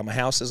got my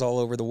houses all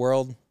over the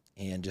world,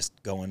 and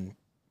just going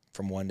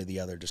from one to the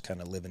other, just kind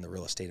of living the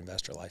real estate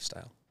investor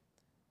lifestyle.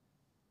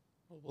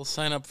 We'll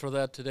sign up for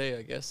that today,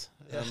 I guess.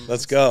 Yeah.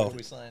 Let's go.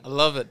 I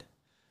love it.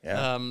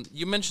 Yeah.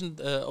 You mentioned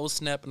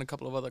OSnap and a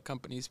couple of other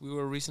companies. We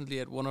were recently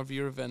at one of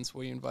your events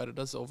where you invited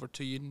us over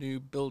to your new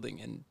building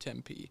in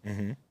Tempe.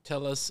 Mm-hmm.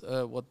 Tell us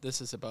what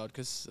this is about,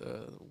 because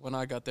when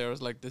I got there, I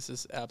was like, this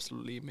is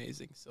absolutely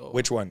amazing. So,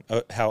 Which one?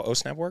 How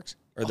OSnap works?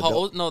 Or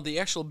the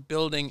actual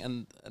building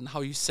and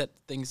how you set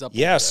things up.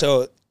 Yeah,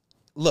 so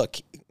look,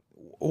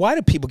 why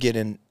do people get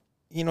in?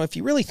 You know, if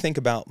you really think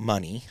about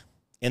money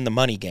in the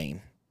money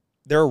game,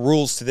 there are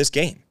rules to this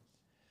game.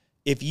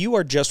 if you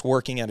are just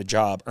working at a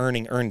job,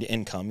 earned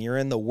income, you're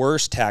in the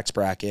worst tax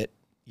bracket.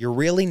 You're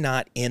really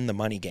not in the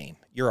money game.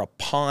 You're a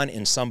pawn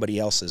in somebody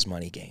else's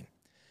money game.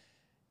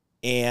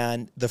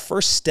 And the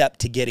first step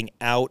to getting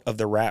out of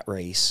the rat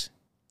race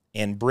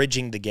and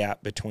bridging the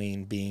gap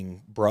between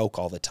being broke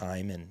all the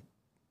time and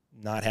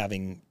not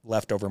having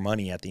leftover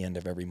money at the end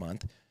of every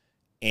month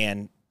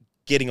and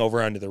getting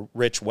over onto the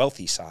rich,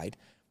 wealthy side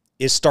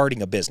is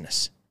starting a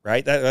business,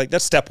 right?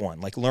 That's step one.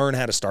 Like, learn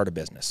how to start a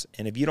business.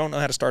 And if you don't know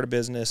how to start a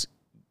business,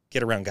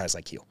 get around guys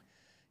like you,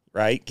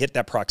 right? Get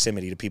that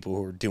proximity to people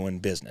who are doing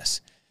business.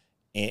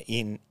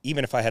 And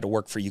even if I had to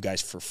work for you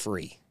guys for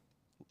free,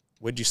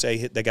 what'd you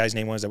say the guy's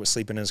name was that was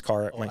sleeping in his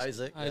car?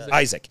 Isaac.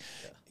 Isaac.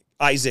 Yeah.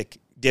 Isaac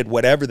did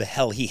whatever the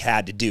hell he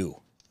had to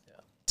do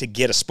to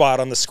get a spot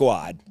on the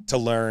squad to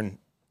learn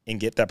and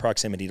get that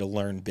proximity to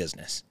learn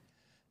business.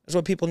 That's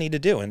what people need to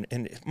do.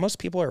 And most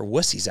people are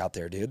wussies out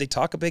there, dude. They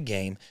talk a big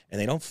game, and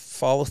they don't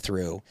follow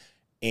through.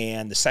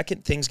 And the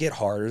second things get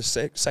harder,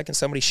 the second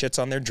somebody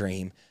shits on their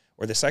dream,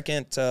 or the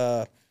second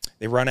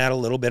they run out a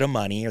little bit of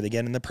money, or they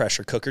get in the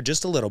pressure cooker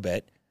just a little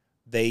bit,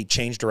 they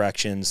change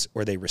directions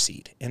or they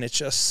recede. And it's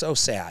just so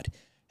sad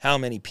how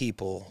many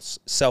people's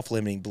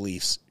self-limiting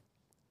beliefs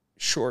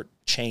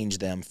shortchange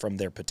them from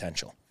their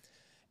potential.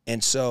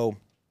 And so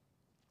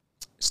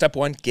step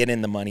one, get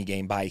in the money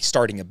game by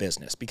starting a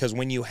business. Because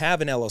when you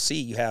have an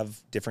LLC, you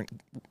have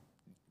different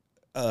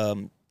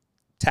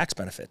tax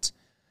benefits.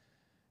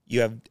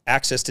 You have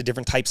access to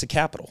different types of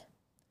capital.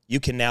 You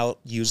can now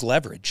use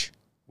leverage,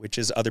 which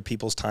is other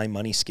people's time,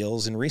 money,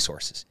 skills, and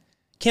resources.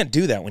 Can't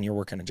do that when you're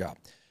working a job.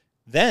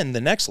 Then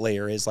the next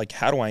layer is like,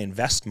 how do I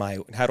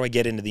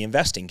get into the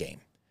investing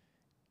game?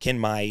 Can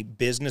my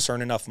business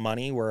earn enough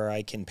money where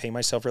I can pay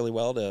myself really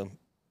well to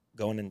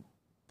go in and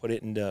put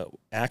it into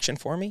action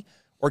for me?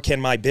 Or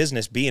can my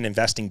business be an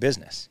investing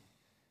business?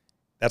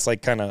 That's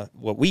like kind of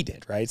what we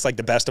did, right? It's like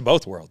the best of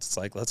both worlds. It's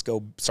like, let's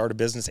go start a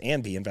business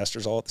and be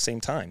investors all at the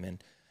same time.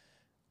 And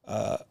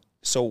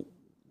so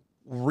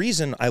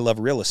reason I love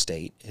real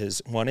estate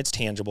is, one, it's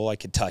tangible. I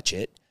could touch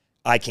it.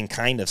 I can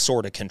kind of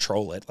sort of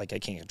control it. Like, I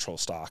can't control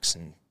stocks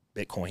and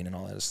Bitcoin and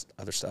all that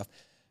other stuff.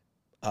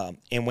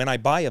 And when I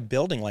buy a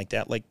building like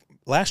that, like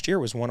last year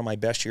was one of my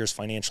best years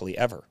financially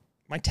ever.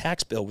 My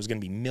tax bill was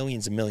going to be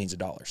millions and millions of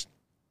dollars.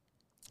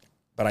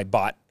 But I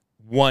bought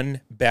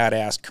one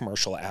badass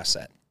commercial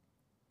asset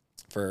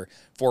for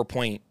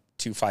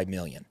 $4.25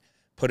 million,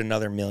 put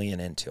another $1 million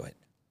into it.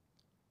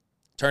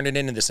 Turned it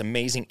into this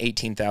amazing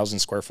 18,000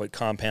 square foot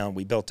compound.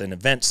 We built an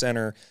event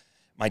center.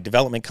 My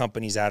development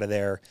company's out of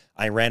there.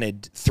 I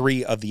rented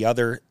 3 of the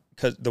other,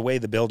 because the way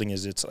the building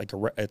is, it's like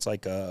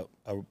a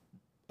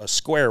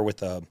square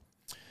with a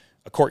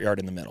courtyard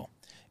in the middle.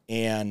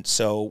 And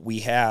so we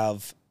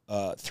have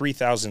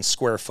 3,000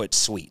 square foot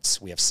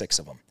suites. We have 6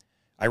 of them.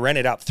 I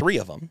rented out 3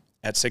 of them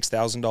at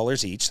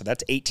 $6,000 each. So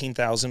that's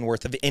 $18,000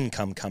 worth of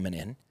income coming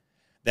in.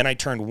 Then I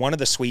turned one of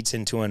the suites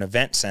into an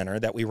event center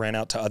that we rent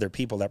out to other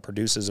people that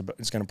is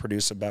going to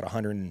produce about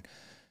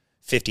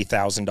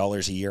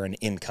 $150,000 a year in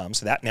income.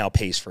 So that now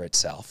pays for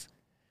itself.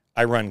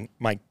 I run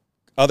my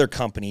other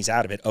companies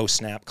out of it.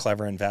 OSnap,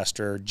 Clever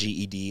Investor,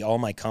 GED, all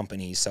my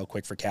companies, Sell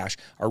Quick for Cash,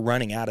 are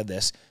running out of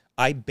this.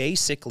 I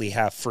basically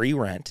have free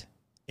rent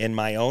in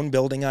my own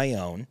building I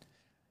own.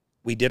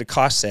 We did a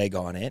cost seg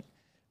on it.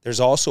 There's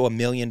also $1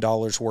 million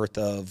worth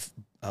of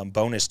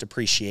bonus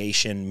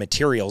depreciation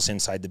materials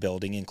inside the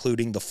building,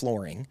 including the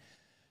flooring.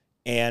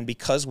 And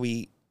because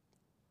we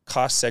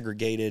cost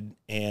segregated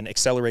and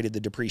accelerated the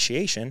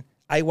depreciation,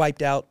 I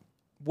wiped out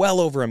well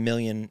over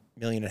 $1.5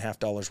 million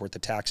worth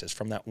of taxes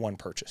from that one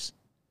purchase.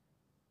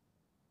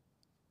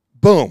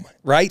 Boom,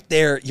 right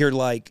there. You're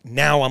like,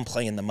 now I'm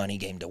playing the money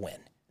game to win.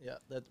 Yeah,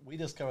 we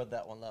discovered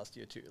that one last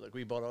year too. Like,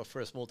 we bought our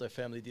first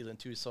multifamily deal in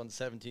Tucson,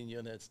 17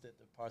 units, did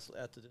the parcel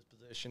add to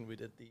disposition. We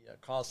did the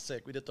cost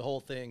seg. We did the whole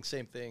thing,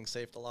 same thing,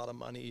 saved a lot of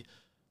money.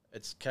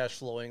 It's cash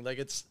flowing. Like,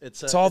 it's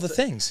all the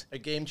things. A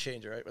game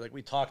changer, right? Like,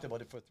 we talked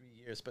about it for 3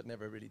 years, but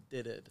never really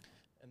did it.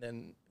 And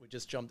then we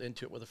just jumped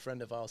into it with a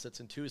friend of ours that's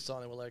in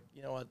Tucson, and we're like,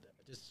 you know what,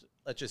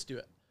 let's just do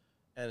it.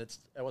 And it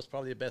was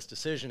probably the best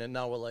decision. And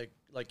now we're like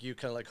you,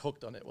 kind of like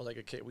hooked on it. We're like,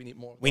 okay, we need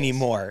more. We need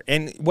more.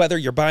 And whether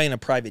you're buying a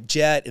private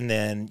jet and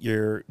then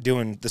you're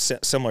doing the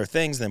similar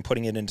things, then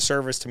putting it into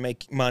service to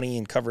make money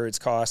and cover its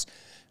costs,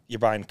 you're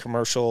buying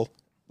commercial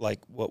like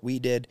what we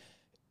did.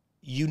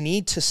 You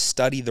need to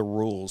study the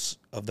rules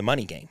of the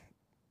money game.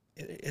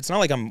 It's not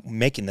like I'm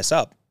making this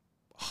up.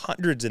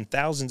 Hundreds and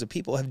thousands of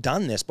people have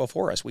done this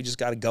before us. We just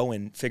got to go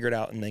and figure it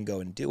out and then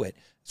go and do it.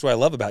 That's what I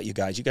love about you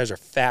guys. You guys are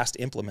fast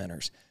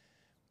implementers.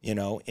 You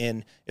know,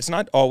 and it's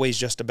not always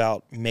just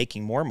about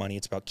making more money.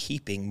 It's about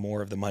keeping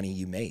more of the money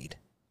you made.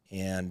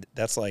 And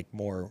that's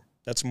more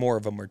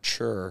of a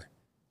mature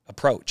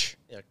approach.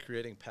 Yeah,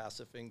 creating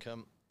passive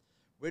income.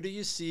 Where do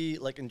you see,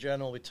 like, in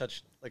general, we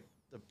touched like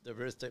the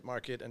real estate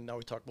market, and now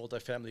we talk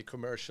multifamily,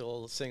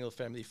 commercial, single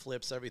family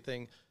flips,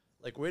 everything.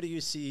 Like, where do you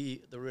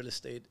see the real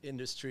estate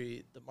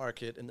industry, the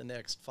market in the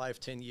next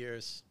 5-10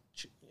 years?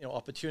 You know,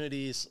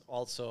 opportunities,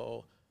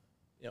 also,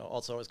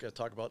 also I was going to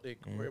talk about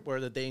where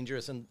the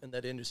dangers in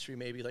that industry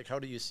maybe. Like, how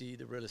do you see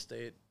the real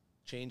estate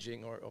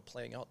changing or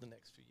playing out in the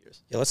next few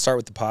years? Yeah, let's start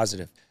with the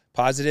positive.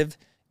 Positive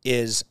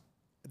is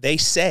they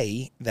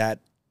say that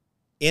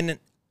in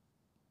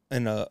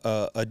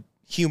a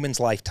human's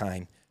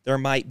lifetime, there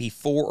might be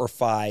 4 or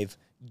 5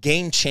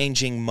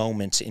 game-changing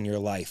moments in your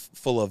life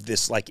full of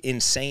this like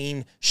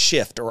insane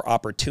shift or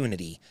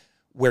opportunity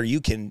where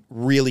you can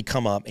really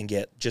come up and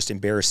get just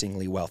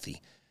embarrassingly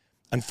wealthy.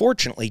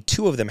 Unfortunately,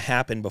 2 of them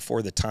happen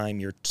before the time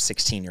you're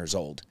 16 years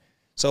old.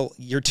 So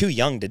you're too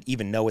young to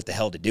even know what the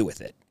hell to do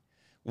with it.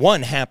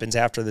 1 happens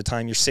after the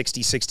time you're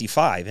 60,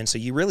 65, and so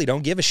you really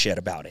don't give a shit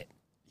about it.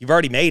 You've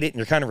already made it and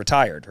you're kind of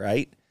retired,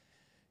 right?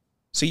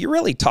 So you're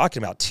really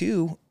talking about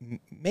 2,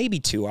 maybe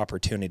 2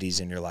 opportunities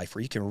in your life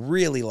where you can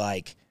really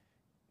like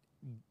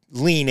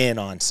lean in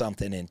on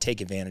something and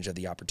take advantage of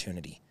the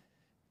opportunity.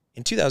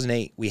 In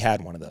 2008, we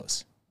had one of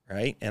those,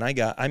 right? And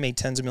I made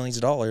tens of millions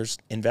of dollars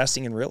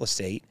investing in real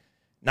estate,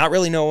 not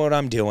really know what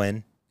I'm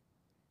doing,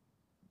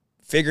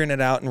 figuring it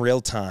out in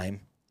real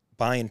time,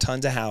 buying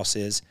tons of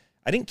houses.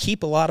 I didn't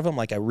keep a lot of them.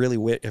 Like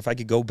if I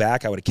could go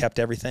back, I would have kept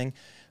everything.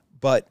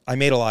 But I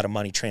made a lot of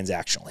money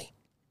transactionally.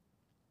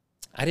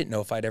 I didn't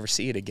know if I'd ever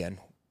see it again.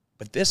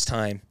 But this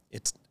time,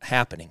 it's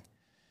happening.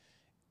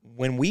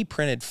 When we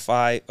printed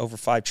over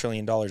 $5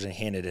 trillion and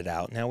handed it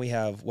out, now we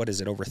have, over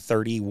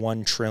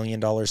 $31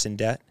 trillion in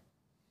debt.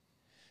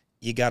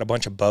 You got a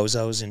bunch of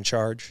bozos in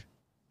charge.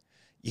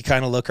 You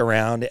kind of look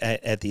around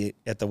at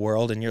the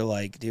world and you're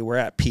like, dude, we're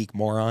at peak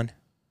moron.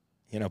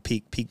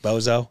 Peak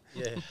bozo.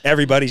 Yeah.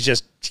 Everybody's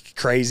just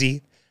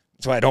crazy.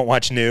 That's why I don't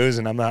watch news,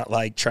 and I'm not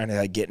like trying to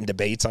like get in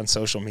debates on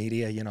social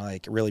media.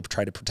 Like really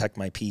try to protect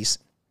my peace.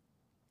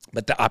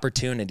 But the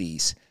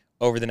opportunities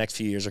over the next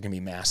few years are going to be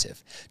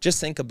massive.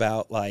 Just think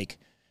about like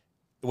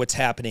what's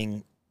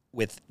happening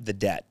with the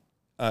debt,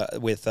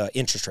 with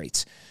interest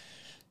rates.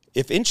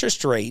 If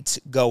interest rates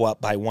go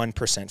up by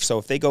 1%, so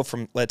if they go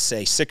from, let's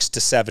say, 6 to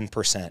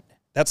 7%,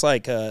 that's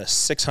like a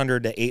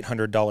 $600 to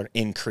 $800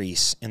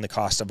 increase in the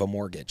cost of a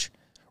mortgage.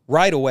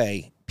 Right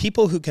away,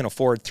 people who can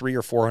afford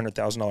 $300,000 or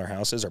 $400,000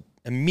 houses are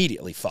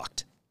immediately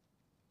fucked.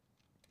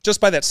 Just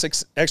by that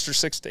extra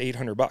 $600 to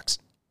 $800.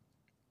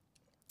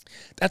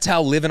 That's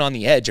how living on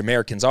the edge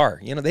Americans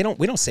are. We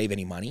don't save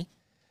any money.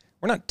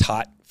 We're not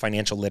taught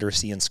financial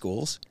literacy in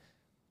schools.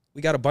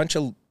 We got a bunch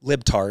of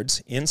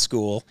libtards in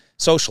school,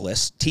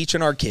 socialists,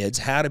 teaching our kids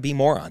how to be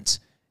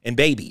morons and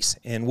babies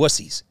and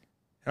wussies.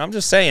 And I'm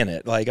just saying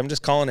it. Like, I'm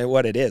just calling it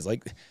what it is.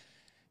 Like,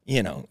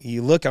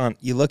 you look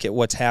at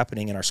what's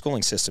happening in our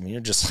schooling system, and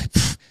you're just like,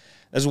 this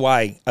is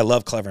why I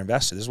love Clever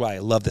Investor. This is why I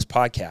love this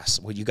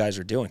podcast, what you guys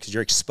are doing, because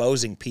you're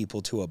exposing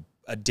people to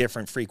a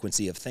different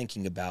frequency of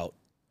thinking about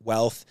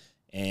wealth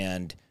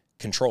and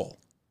control.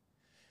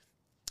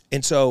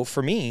 And so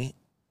for me,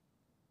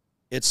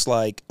 it's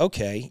like,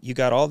 okay, you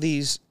got all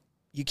these,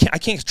 I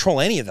can't control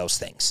any of those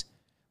things.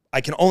 I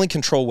can only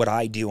control what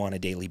I do on a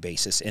daily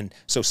basis. And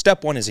so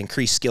step 1 is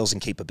increase skills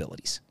and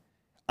capabilities.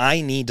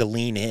 I need to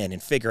lean in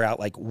and figure out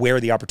like where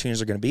the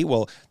opportunities are going to be.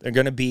 Well, they're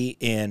going to be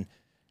in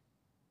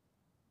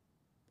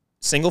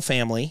single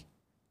family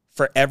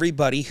for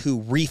everybody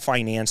who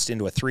refinanced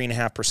into a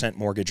 3.5%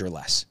 mortgage or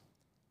less.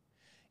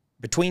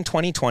 Between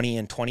 2020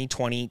 and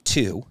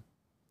 2022,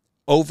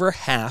 over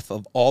half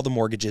of all the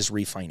mortgages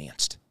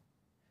refinanced.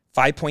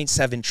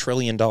 $5.7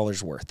 trillion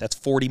worth. That's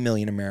 40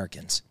 million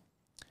Americans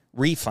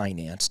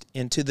refinanced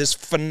into this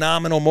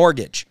phenomenal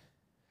mortgage.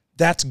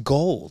 That's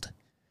gold.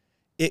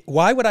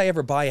 Why would I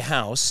ever buy a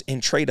house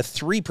and trade a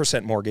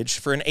 3% mortgage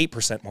for an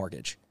 8%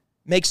 mortgage?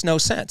 Makes no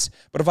sense.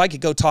 But if I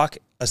could go talk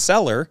a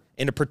seller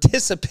into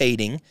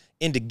participating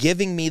into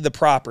giving me the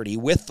property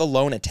with the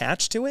loan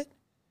attached to it,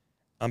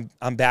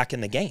 I'm back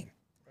in the game.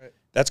 Right.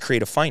 That's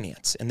creative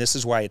finance. And this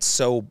is why it's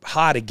so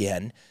hot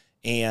again.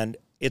 And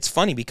it's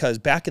funny because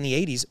back in the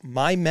 80s,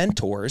 my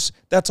mentors,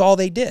 that's all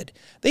they did.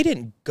 They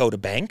didn't go to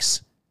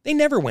banks. They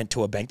never went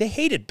to a bank. They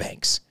hated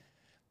banks.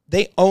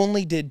 They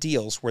only did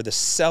deals where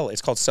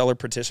it's called seller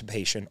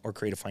participation or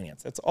creative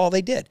finance. That's all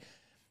they did.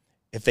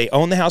 If they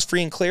own the house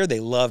free and clear, they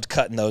loved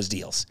cutting those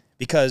deals.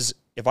 Because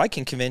if I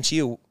can convince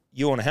you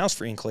own a house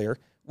free and clear,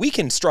 we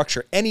can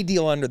structure any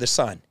deal under the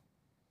sun.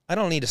 I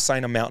don't need to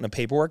sign a mountain of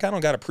paperwork. I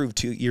don't got to prove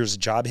 2 years of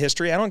job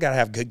history. I don't got to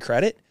have good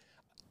credit.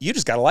 You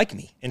just got to like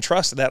me and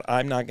trust that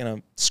I'm not going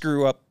to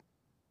screw up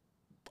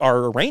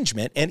our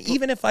arrangement. And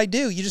even if I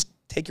do, you just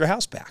take your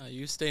house back.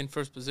 You stay in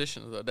first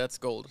position, though. That's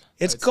gold.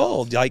 It's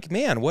gold. Like,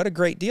 man, what a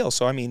great deal.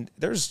 So, I mean,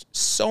 there's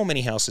so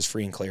many houses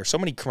free and clear, so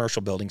many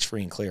commercial buildings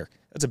free and clear.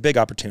 That's a big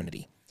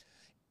opportunity.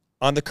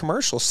 On the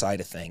commercial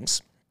side of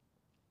things,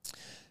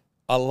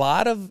 a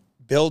lot of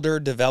builder,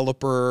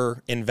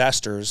 developer,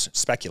 investors,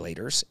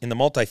 speculators in the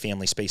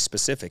multifamily space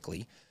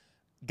specifically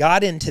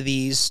got into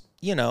these,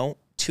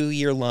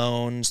 2-year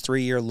loans,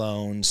 3-year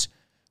loans,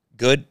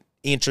 good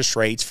interest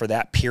rates for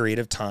that period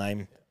of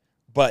time.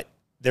 But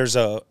there's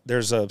a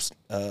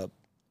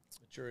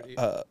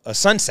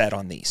sunset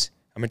on these,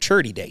 a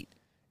maturity date,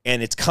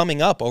 and it's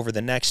coming up over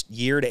the next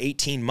year to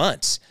 18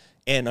 months.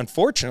 And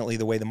unfortunately,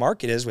 the way the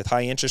market is with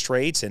high interest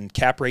rates and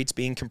cap rates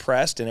being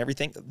compressed and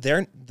everything,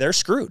 they're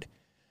screwed.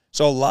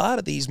 So a lot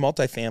of these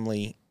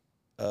multifamily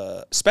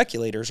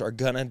speculators are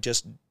going to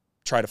just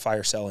try to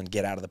fire sell and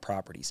get out of the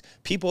properties.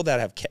 People that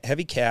have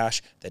heavy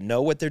cash, that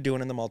know what they're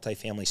doing in the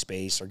multifamily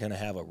space, are going to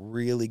have a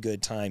really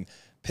good time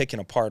picking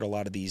apart a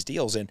lot of these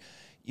deals. And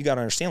you got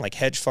to understand, like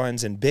hedge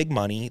funds and big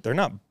money, they're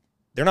not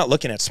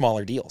looking at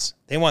smaller deals.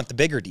 They want the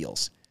bigger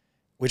deals,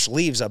 which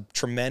leaves a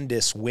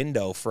tremendous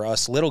window for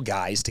us little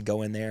guys to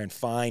go in there and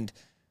find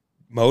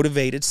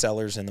motivated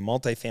sellers in the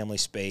multifamily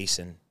space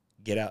and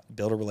get out,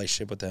 build a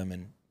relationship with them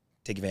and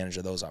take advantage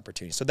of those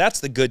opportunities. So that's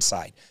the good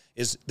side,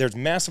 is there's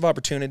massive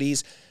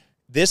opportunities.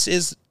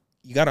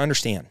 You got to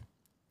understand,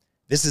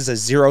 this is a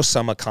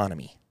zero-sum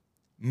economy.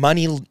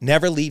 Money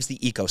never leaves the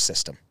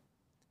ecosystem.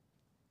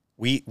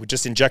 We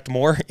just inject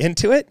more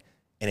into it,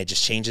 and it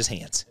just changes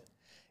hands.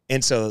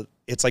 And so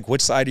it's like,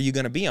 which side are you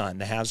going to be on,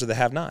 the haves or the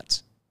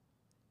have-nots?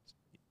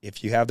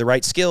 If you have the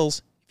right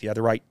skills, if you have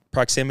the right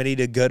proximity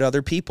to good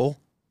other people,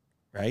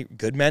 right,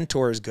 good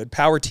mentors, good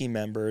power team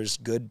members,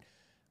 good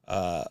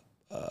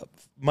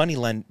money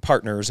lend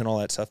partners and all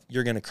that stuff,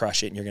 you're going to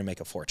crush it and you're going to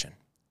make a fortune.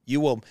 You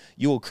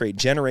will create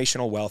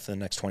generational wealth in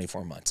the next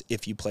 24 months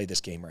if you play this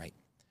game right.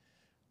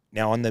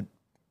 Now, on the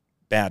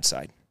bad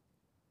side,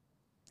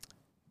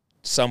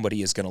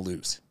 somebody is going to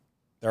lose.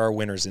 There are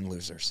winners and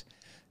losers.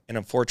 And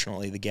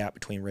unfortunately, the gap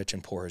between rich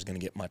and poor is going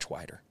to get much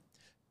wider.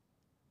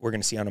 We're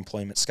going to see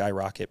unemployment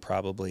skyrocket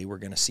probably. We're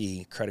going to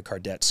see credit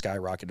card debt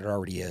skyrocket. It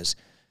already is.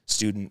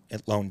 Student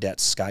loan debt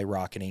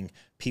skyrocketing.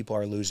 People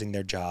are losing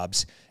their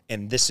jobs.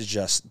 And this is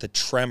just the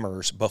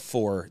tremors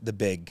before the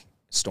big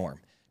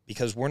storm.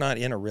 Because we're not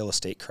in a real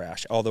estate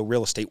crash, although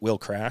real estate will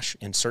crash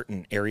in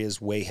certain areas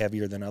way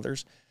heavier than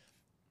others.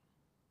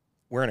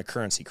 We're in a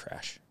currency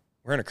crash.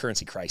 We're in a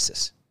currency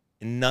crisis.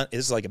 And this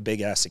is like a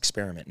big-ass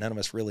experiment. None of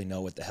us really know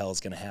what the hell is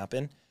going to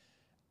happen.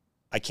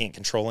 I can't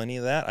control any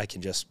of that. I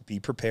can just be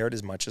prepared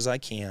as much as I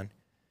can,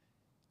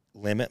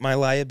 limit my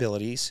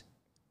liabilities.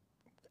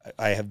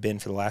 I have been,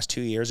 for the last 2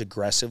 years,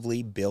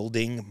 aggressively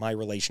building my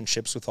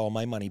relationships with all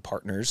my money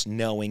partners,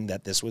 knowing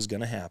that this was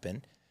going to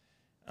happen.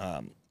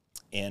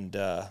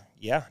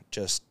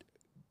 Just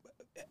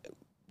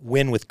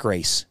win with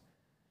grace.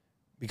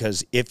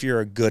 Because if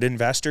you're a good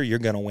investor, you're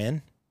going to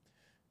win,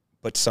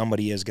 but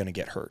somebody is going to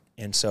get hurt.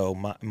 And so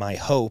my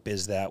hope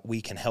is that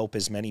we can help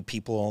as many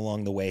people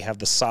along the way have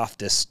the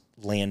softest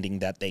landing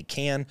that they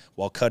can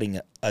while cutting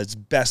as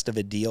best of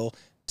a deal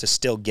to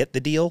still get the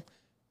deal,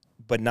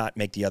 but not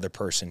make the other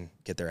person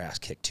get their ass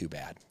kicked too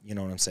bad. You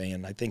know what I'm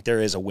saying? I think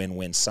there is a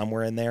win-win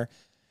somewhere in there.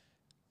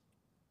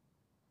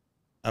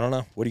 I don't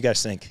know. What do you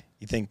guys think?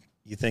 You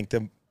think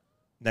the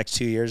next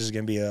 2 years is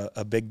going to be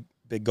a big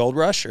gold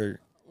rush? Or?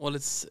 Well,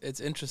 it's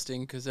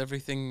interesting because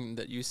everything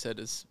that you said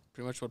is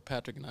pretty much what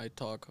Patrick and I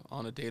talk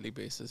on a daily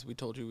basis. We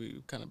told you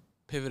we kind of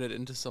pivoted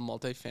into some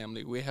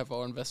multifamily. We have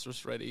our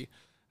investors ready.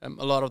 A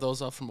lot of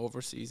those are from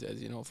overseas,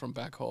 as you know, from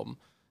back home.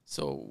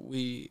 So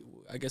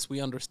I guess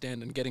we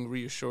understand, and getting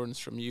reassurance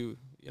from you,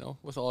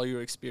 with all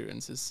your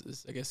experience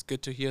is I guess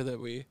good to hear that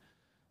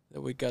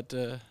we got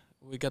the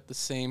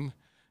same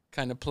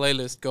kind of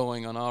playlist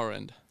going on our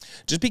end.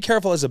 Just be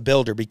careful as a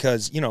builder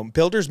because,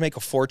 builders make a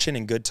fortune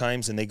in good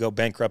times and they go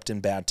bankrupt in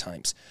bad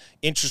times.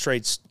 Interest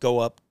rates go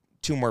up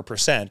 2% more,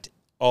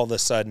 all of a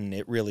sudden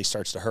it really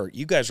starts to hurt.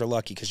 You guys are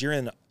lucky because you're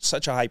in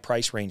such a high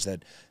price range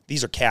that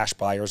these are cash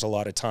buyers a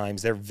lot of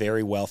times. They're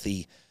very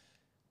wealthy.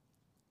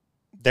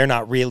 They're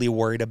not really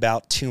worried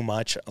about too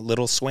much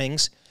little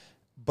swings.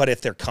 But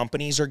if their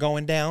companies are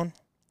going down,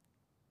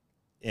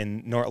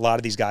 and a lot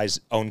of these guys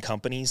own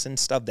companies and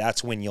stuff,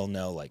 that's when you'll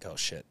know, like, oh,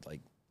 shit,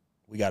 like,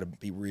 we got to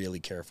be really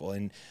careful.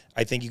 And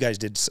I think you guys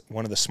did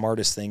one of the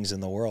smartest things in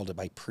the world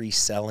by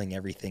pre-selling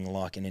everything,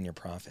 locking in your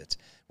profits.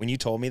 When you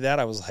told me that,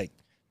 I was like,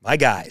 my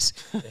guys,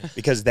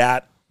 because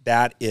that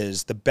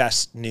is the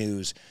best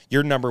news.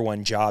 Your number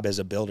one job as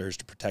a builder is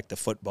to protect the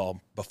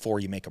football before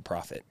you make a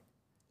profit.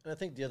 And I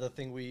think the other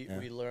thing we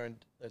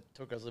learned that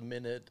took us a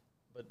minute,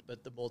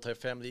 but the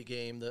multifamily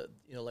game,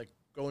 like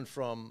going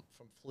from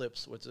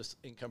flips, which is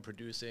income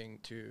producing,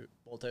 to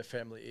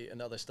multifamily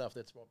and other stuff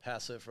that's more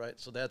passive, right?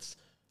 So that's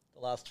the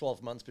last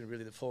 12 months been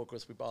really the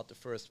focus. We bought the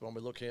first one.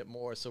 We're looking at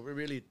more. So we're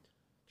really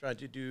trying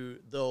to do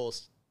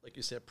those, like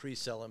you said,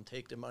 pre-sell them,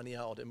 take the money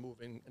out and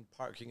moving and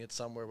parking it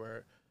somewhere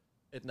where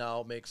it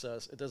now makes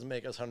us, it doesn't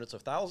make us hundreds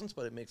of thousands,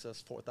 but it makes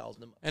us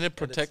 4,000 a month. And it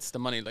protects the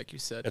money, like you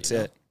said. That's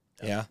it.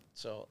 Yeah.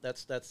 So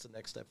that's the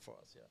next step for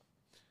us, yeah.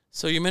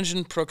 So you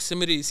mentioned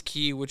proximity is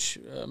key, which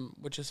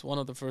is one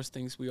of the first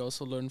things we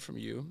also learned from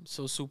you.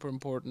 So super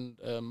important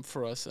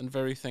for us, and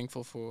very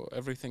thankful for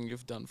everything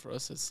you've done for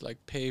us. It's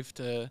like paved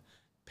the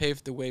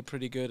way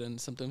pretty good. And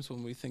sometimes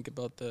when we think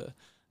about the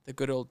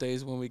good old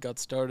days when we got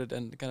started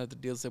and kind of the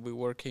deals that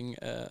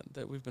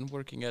we've been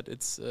working at,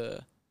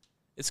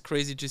 it's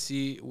crazy to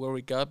see where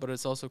we got, but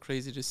it's also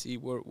crazy to see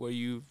where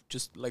you've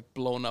just like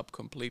blown up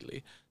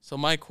completely. So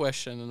my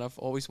question, and I've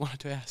always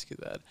wanted to ask you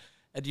that.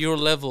 At your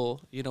level,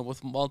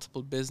 with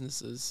multiple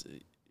businesses,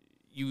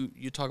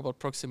 you talk about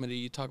proximity,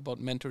 you talk about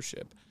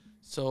mentorship.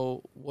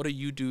 So what do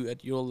you do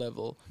at your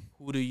level?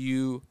 Who do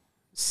you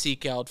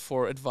seek out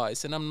for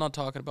advice? And I'm not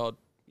talking about,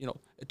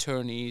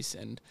 attorneys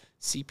and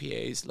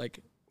CPAs. Like,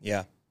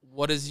 Yeah.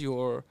 what is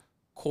your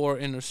core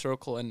inner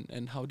circle,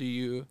 and how do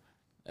you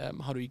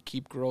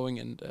keep growing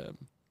and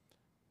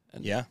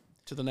Yeah.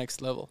 to the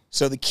next level?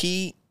 So the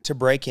key to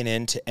breaking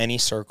into any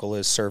circle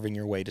is serving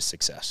your way to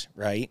success,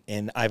 right?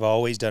 And I've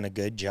always done a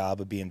good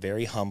job of being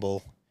very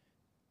humble,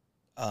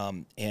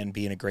 and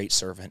being a great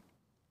servant,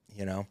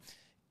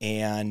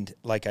 And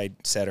like I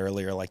said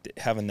earlier, like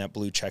having that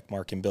blue check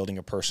mark and building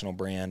a personal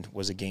brand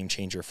was a game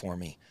changer for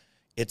me.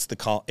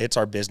 It's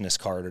our business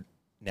card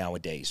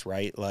nowadays,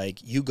 right? Like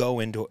you go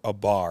into a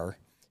bar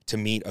to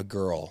meet a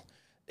girl.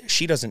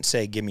 She doesn't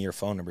say, give me your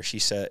phone number. She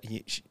said,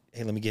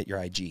 hey, let me get your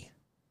IG.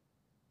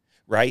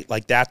 Right?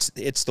 Like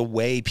it's the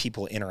way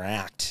people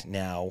interact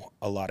now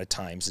a lot of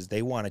times is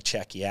they want to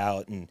check you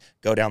out and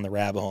go down the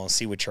rabbit hole and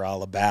see what you're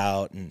all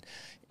about. And,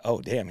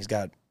 oh, damn, he's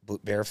got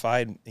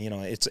verified.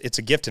 It's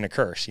a gift and a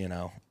curse,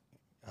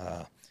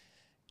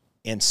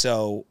 and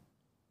so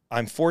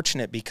I'm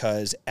fortunate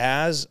because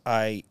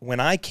when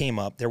I came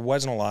up, there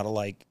wasn't a lot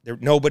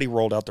of nobody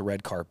rolled out the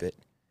red carpet.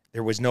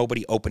 There was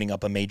nobody opening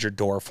up a major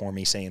door for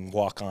me saying,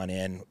 walk on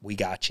in, we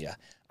got you.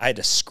 I had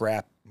to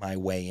scrap my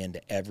way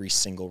into every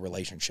single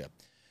relationship.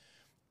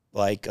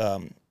 Like,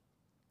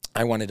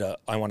 I wanted to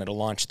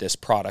launch this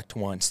product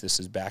once. This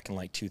is back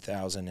in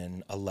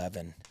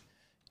 2011.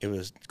 It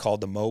was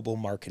called the Mobile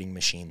Marketing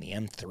Machine, the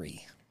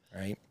M3,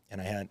 right?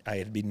 And I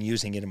had been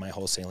using it in my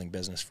wholesaling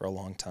business for a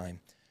long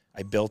time.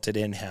 I built it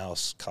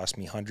in-house, cost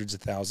me hundreds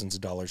of thousands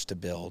of dollars to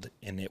build,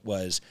 and it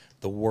was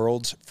the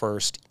world's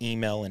first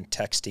email and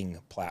texting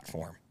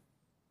platform,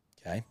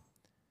 okay?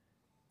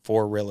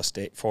 For real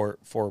estate, for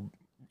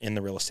in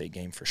the real estate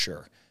game for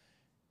sure.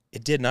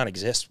 It did not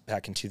exist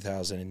back in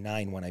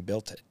 2009 when I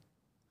built it.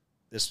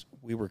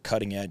 We were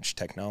cutting edge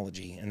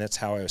technology, and that's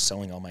how I was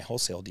selling all my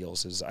wholesale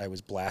deals is I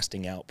was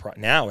blasting out.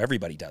 Now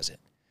everybody does it.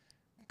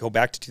 Go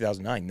back to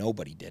 2009,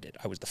 nobody did it.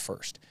 I was the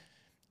first.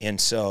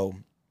 And so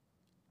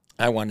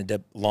I wanted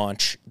to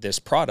launch this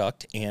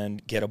product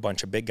and get a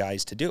bunch of big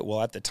guys to do it.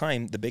 Well, at the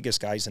time, the biggest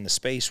guys in the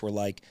space were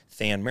like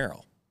Than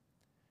Merrill,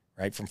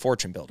 right, from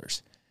Fortune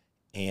Builders,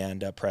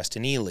 and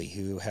Preston Ely,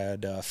 who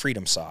had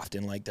Freedom Soft.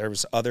 And there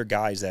was other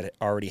guys that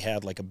already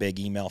had a big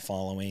email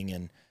following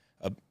and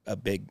a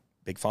big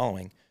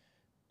following.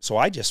 So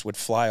I just would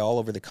fly all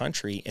over the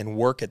country and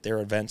work at their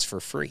events for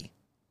free.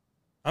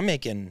 I'm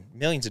making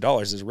millions of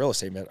dollars as a real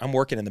estate man. I'm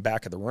working in the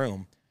back of the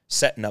room,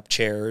 setting up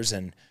chairs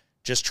and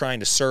just trying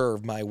to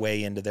serve my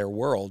way into their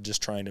world,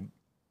 just trying to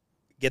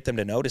get them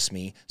to notice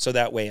me so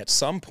that way at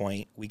some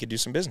point we could do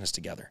some business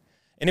together.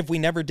 And if we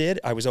never did,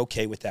 I was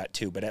okay with that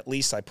too, but at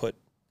least I put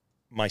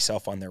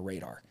myself on their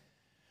radar.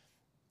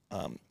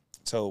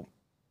 So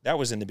that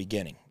was in the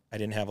beginning. I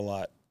didn't have a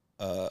lot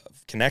of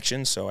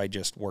connections, so I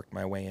just worked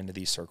my way into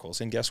these circles.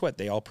 And guess what?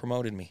 They all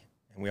promoted me,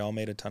 and we all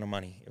made a ton of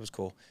money. It was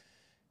cool.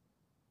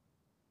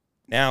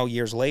 Now,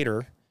 years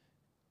later,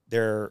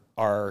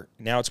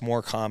 now it's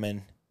more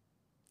common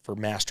for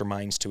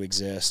masterminds to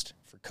exist,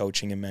 for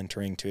coaching and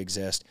mentoring to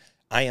exist.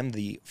 I am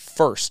the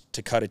first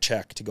to cut a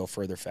check to go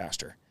further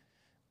faster.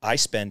 I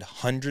spend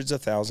hundreds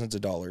of thousands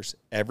of dollars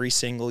every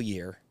single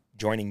year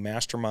joining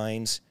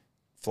masterminds,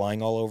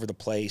 flying all over the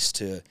place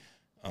to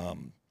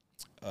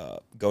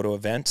go to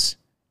events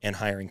and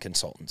hiring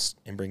consultants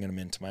and bringing them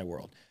into my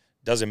world.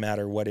 Doesn't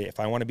matter if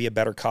I want to be a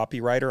better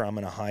copywriter, I'm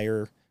going to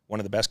hire one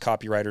of the best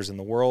copywriters in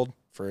the world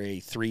for a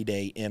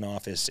 3-day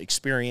in-office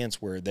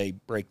experience where they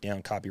break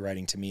down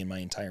copywriting to me and my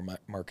entire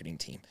marketing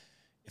team.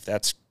 If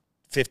that's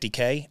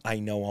 $50K, I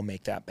know I'll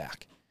make that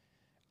back.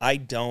 I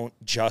don't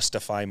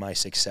justify my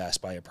success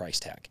by a price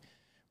tag.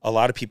 A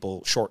lot of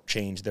people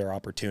shortchange their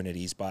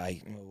opportunities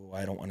by,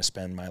 I don't want to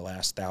spend my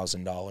last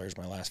 $1,000,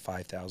 my last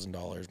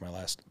 $5,000, my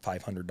last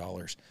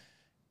 $500.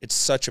 It's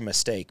such a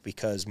mistake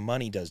because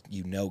money does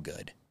you no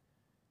good.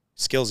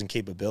 Skills and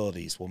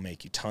capabilities will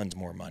make you tons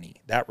more money.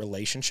 That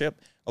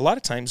relationship, a lot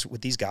of times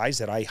with these guys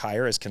that I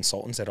hire as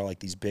consultants that are like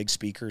these big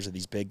speakers or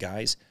these big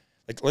guys,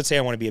 like let's say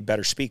I want to be a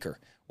better speaker.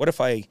 What if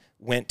I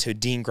went to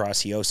Dean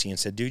Graziosi and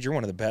said, dude, you're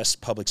one of the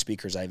best public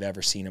speakers I've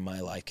ever seen in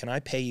my life. Can I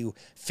pay you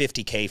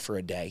 $50K for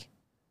a day?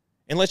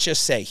 And let's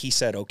just say he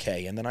said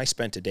okay, and then I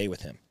spent a day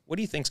with him. What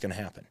do you think's going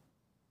to happen?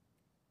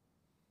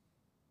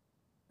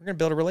 We're going to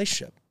build a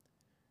relationship.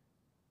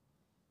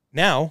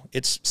 Now,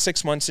 it's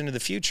 6 months into the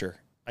future.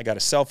 I got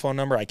a cell phone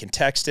number. I can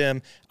text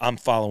him. I'm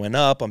following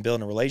up. I'm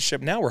building a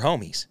relationship. Now we're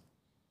homies,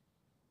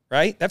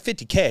 right? That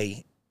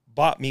 $50K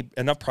bought me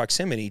enough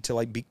proximity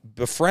to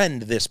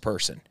befriend this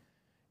person.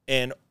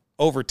 And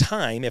over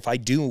time, if I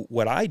do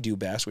what I do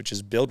best, which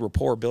is build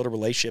rapport, build a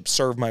relationship,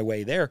 serve my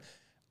way there,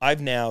 I've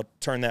now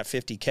turned that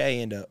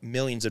 $50K into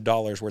millions of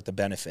dollars worth of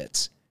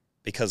benefits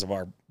because of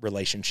our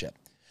relationship.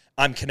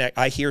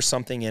 I hear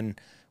something in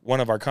one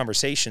of our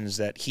conversations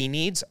that he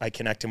needs. I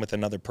connect him with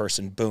another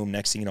person. Boom.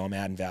 Next thing you know, I'm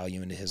adding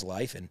value into his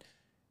life, and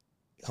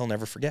he'll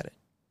never forget it.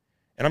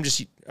 And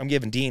I'm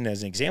giving Dean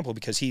as an example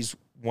because he's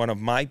one of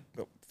my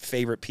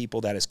favorite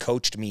people that has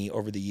coached me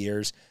over the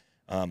years.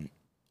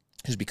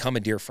 who's become a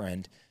dear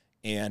friend,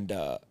 and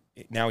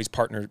now he's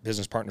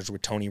business partners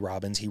with Tony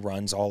Robbins. He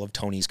runs all of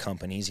Tony's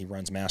companies. He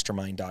runs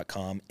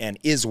mastermind.com and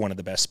is one of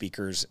the best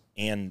speakers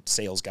and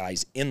sales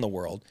guys in the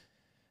world.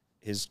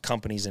 His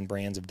companies and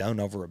brands have done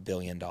over $1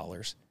 billion.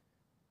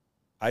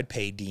 I'd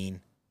pay Dean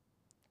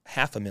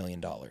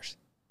 $500,000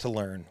 to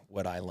learn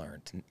what I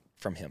learned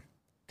from him,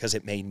 because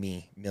it made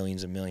me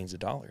millions and millions of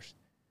dollars.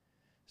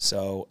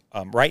 So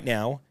right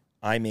now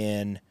I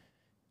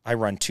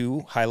run 2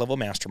 high-level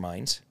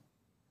masterminds.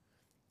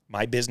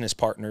 My business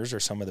partners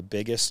are some of the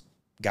biggest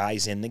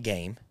guys in the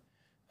game.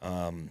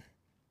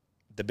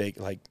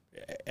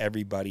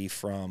 Everybody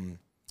from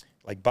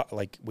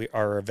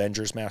our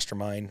Avengers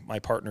mastermind. My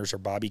partners are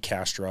Bobby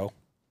Castro,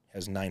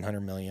 has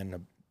 $900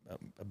 million,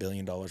 $1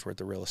 billion worth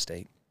of real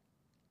estate.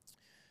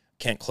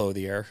 Kent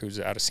Clothier, who's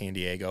out of San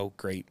Diego,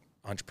 great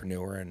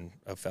entrepreneur and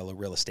a fellow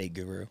real estate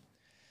guru.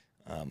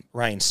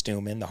 Ryan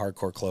Stewman, the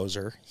hardcore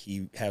closer.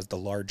 He has the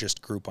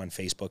largest group on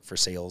Facebook for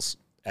sales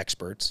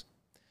experts.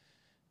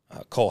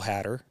 Cole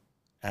Hatter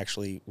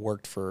actually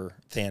worked for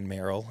Than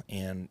Merrill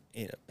and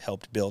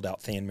helped build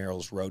out Than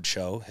Merrill's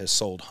roadshow, has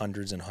sold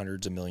hundreds and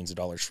hundreds of millions of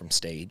dollars from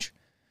stage.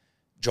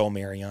 Joel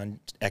Marion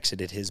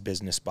exited his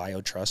business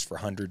BioTrust for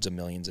hundreds of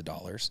millions of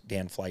dollars.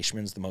 Dan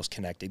Fleischman's the most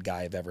connected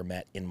guy I've ever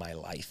met in my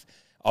life.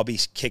 I'll be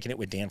kicking it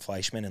with Dan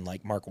Fleischman, and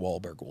like Mark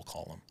Wahlberg will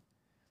call him.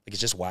 Like, it's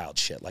just wild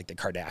shit. Like the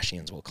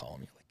Kardashians will call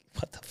him. You're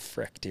like, what the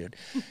frick, dude?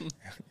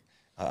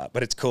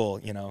 But it's cool.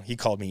 You know, he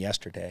called me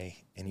yesterday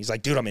and he's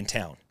like, dude, I'm in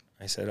town.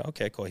 I said,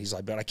 okay, cool. He's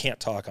like, but I can't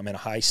talk. I'm in a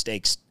high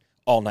stakes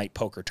all night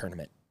poker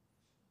tournament.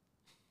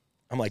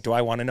 I'm like, do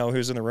I want to know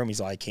who's in the room? He's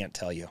like, I can't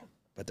tell you,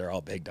 but they're all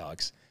big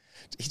dogs.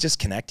 He's just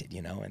connected,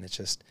 you know, and it's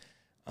just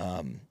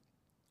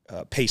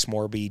Pace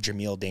Morby,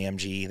 Jamil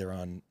Damji. They're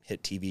on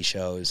hit TV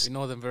shows. We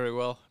know them very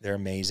well. They're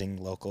amazing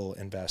local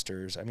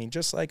investors. I mean,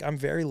 just like, I'm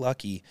very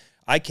lucky.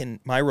 My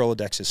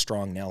Rolodex is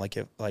strong now.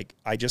 Like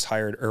I just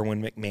hired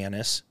Erwin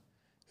McManus,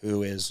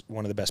 who is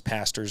one of the best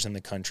pastors in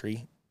the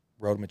country.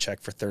 Wrote him a check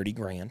for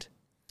 $30,000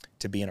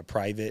 to be in a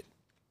private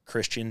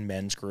Christian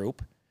men's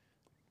group,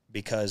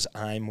 because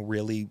I'm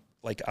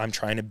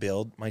trying to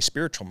build my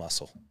spiritual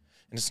muscle.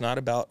 And it's not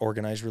about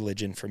organized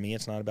religion for me.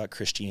 It's not about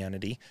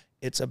Christianity.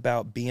 It's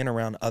about being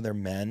around other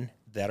men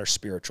that are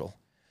spiritual.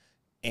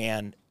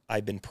 And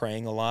I've been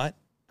praying a lot.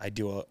 I've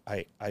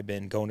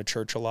been going to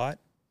church a lot.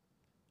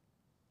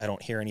 I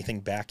don't hear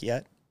anything back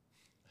yet.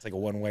 It's like a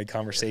one-way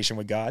conversation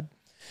with God.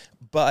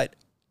 But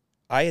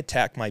I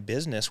attack my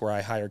business where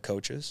I hire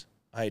coaches.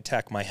 I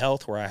attack my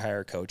health where I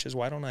hire coaches.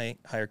 Why don't I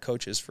hire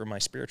coaches for my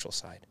spiritual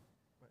side?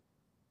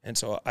 And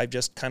so I've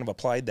just kind of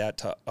applied that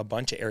to a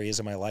bunch of areas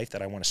of my life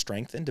that I want to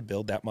strengthen to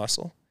build that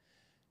muscle.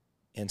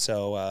 And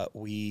so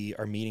we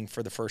are meeting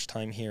for the first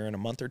time here in a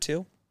month or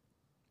two.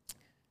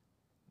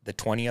 The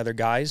 20 other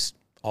guys,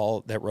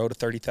 all that wrote a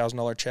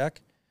 $30,000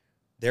 check,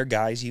 they're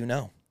guys you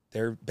know.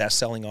 They're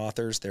best-selling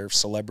authors. They're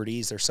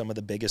celebrities. They're some of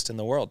the biggest in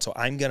the world. So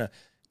I'm going to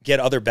get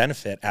other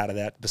benefit out of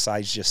that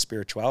besides just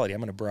spirituality.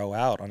 I'm going to bro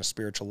out on a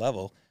spiritual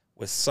level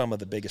with some of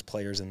the biggest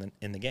players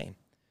in the game.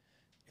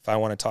 If I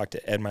want to talk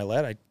to Ed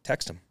Milet, I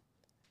text him.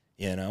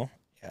 You know,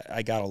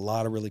 I got a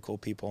lot of really cool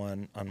people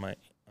in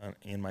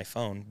my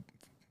phone,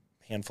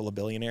 handful of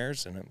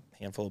billionaires and a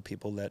handful of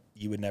people that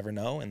you would never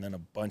know, and then a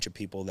bunch of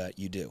people that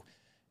you do.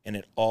 And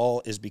it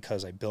all is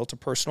because I built a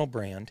personal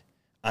brand.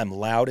 I'm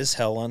loud as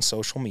hell on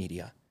social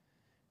media.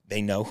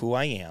 They know who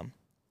I am,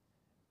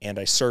 and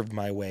I served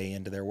my way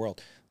into their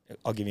world.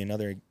 I'll give you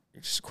another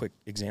just quick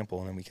example,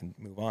 and then we can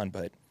move on.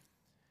 But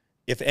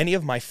if any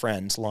of my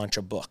friends launch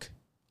a book,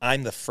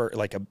 I'm the first,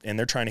 and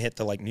they're trying to hit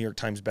the New York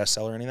Times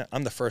bestseller or anything,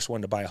 I'm the first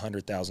one to buy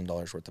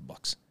 $100,000 worth of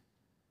books.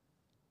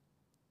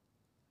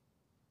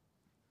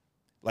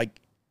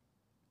 Like,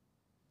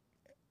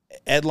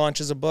 Ed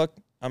launches a book,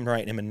 I'm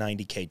writing him a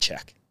 $90K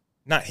check.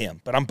 Not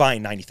him, but I'm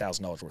buying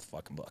 $90,000 worth of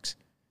fucking books.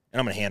 And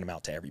I'm going to hand them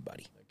out to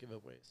everybody.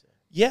 Giveaways.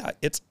 Yeah,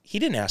 he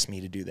didn't ask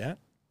me to do that.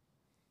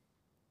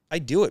 I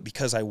do it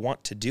because I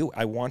want to do it.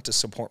 I want to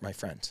support my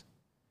friends.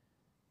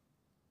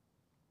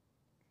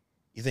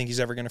 You think he's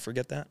ever going to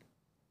forget that?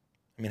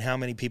 I mean, how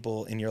many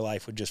people in your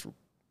life would just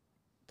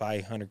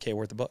buy $100K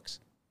worth of books?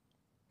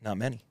 Not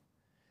many.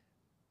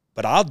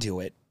 But I'll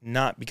do it,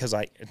 not because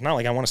it's not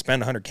like I want to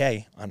spend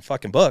 $100K on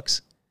fucking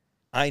books.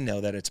 I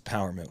know that it's a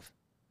power move.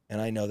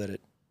 And I know that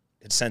it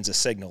sends a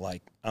signal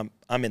like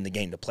I'm in the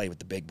game to play with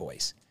the big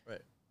boys.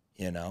 Right.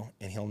 You know,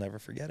 and he'll never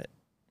forget it.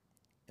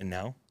 And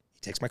now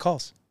he takes my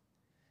calls.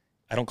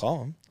 I don't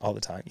call him all the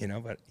time, you know,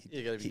 but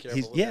you gotta be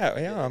careful.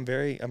 I'm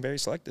very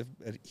selective.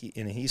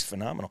 And he's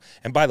phenomenal.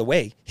 And by the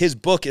way, his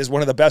book is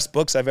one of the best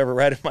books I've ever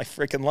read in my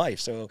freaking life.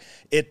 So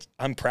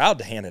I'm proud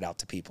to hand it out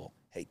to people.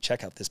 Hey,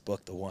 check out this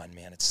book, The One,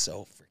 man. It's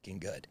so freaking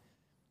good.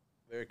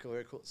 Very cool,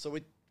 very cool. So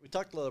we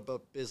talked a lot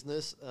about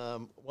business.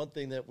 One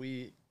thing that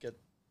we get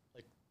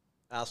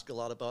asked a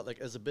lot about,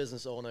 as a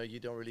business owner, you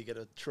don't really get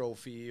a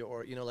trophy,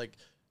 or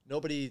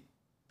nobody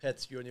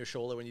pets you on your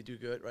shoulder when you do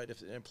good, right?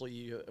 If an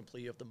employee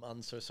of the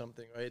month or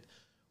something, right?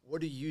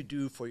 What do you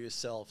do for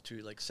yourself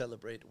to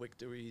celebrate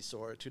victories,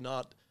 or to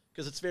not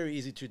because it's very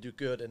easy to do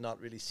good and not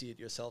really see it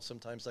yourself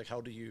sometimes. Like,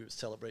 how do you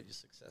celebrate your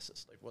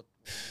successes? Like, what do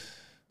you do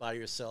by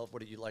yourself?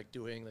 What do you like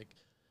doing? Like,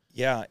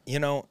 Yeah,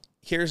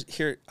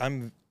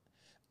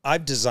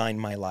 I've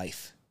designed my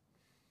life.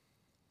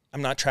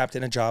 I'm not trapped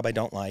in a job I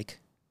don't like.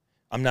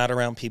 I'm not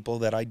around people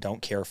that I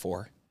don't care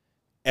for.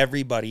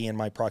 Everybody in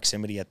my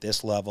proximity at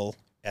this level,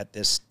 at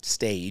this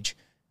stage,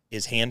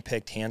 is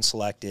handpicked,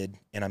 hand-selected,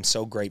 and I'm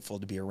so grateful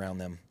to be around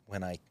them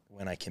when I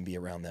can be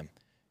around them.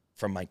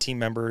 From my team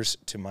members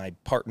to my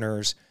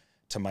partners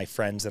to my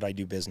friends that I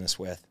do business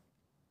with.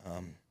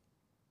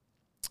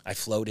 I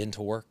float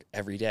into work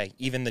every day.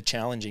 Even the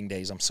challenging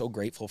days, I'm so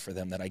grateful for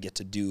them that I get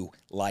to do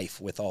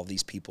life with all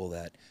these people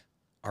that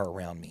are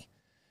around me.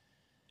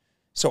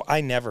 So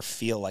I never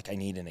feel like I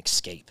need an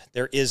escape.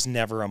 There is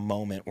never a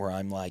moment where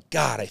I'm like,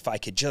 God, if I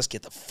could just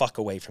get the fuck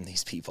away from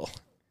these people.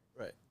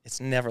 right. It's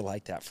never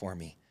like that for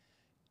me.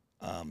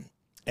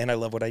 And I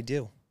love what I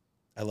do.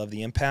 I love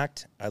the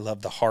impact. I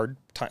love the hard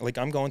time. Like,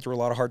 I'm going through a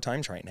lot of hard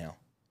times right now.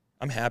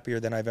 I'm happier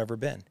than I've ever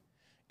been.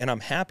 And I'm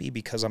happy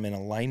because I'm in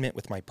alignment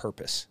with my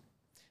purpose.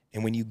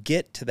 And when you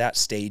get to that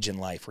stage in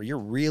life where you're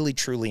really,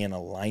 truly in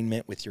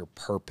alignment with your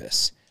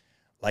purpose,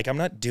 like, I'm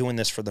not doing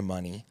this for the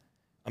money.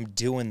 I'm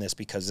doing this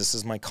because this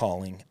is my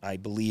calling. I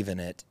believe in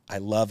it. I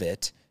love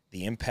it.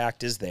 The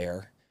impact is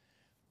there.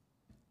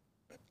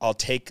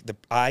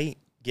 I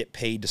get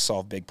paid to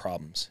solve big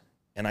problems,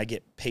 and I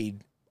get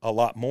paid a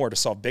lot more to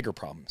solve bigger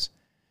problems.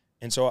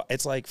 And so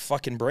it's like,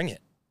 fucking bring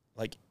it.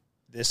 Like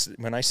this,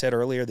 when I said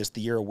earlier, this is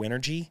the year of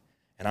Winergy,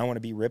 and I want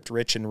to be ripped,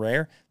 rich, and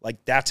rare,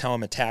 like, that's how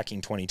I'm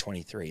attacking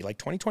 2023. Like,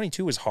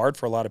 2022 was hard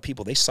for a lot of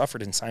people. They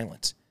suffered in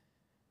silence.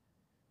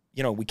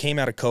 We came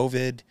out of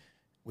COVID.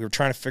 We were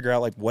trying to figure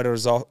out, like, what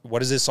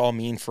does this all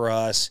mean for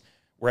us?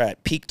 We're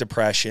at peak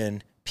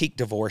depression, peak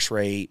divorce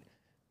rate,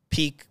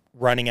 peak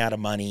running out of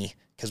money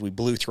because we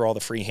blew through all the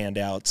free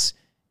handouts,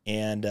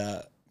 and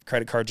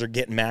credit cards are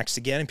getting maxed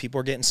again, and people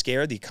are getting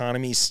scared. The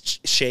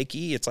economy's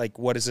shaky. It's like,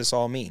 what does this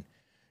all mean?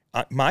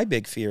 My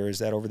big fear is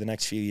that over the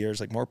next few years,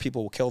 like, more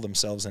people will kill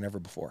themselves than ever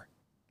before.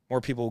 More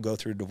people will go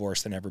through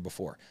divorce than ever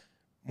before.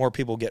 More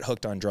people get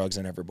hooked on drugs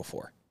than ever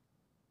before.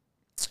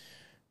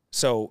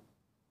 So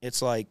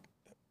it's like,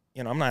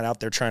 I'm not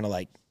out there trying to,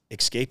 like,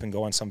 escape and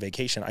go on some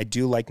vacation. I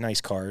do like nice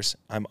cars.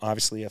 I'm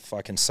obviously a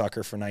fucking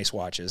sucker for nice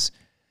watches.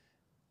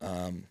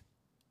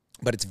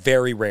 But it's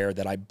very rare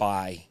that I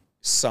buy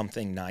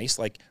something nice.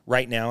 Like,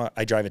 right now,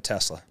 I drive a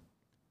Tesla.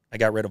 I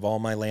got rid of all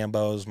my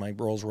Lambos, my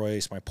Rolls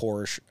Royce, my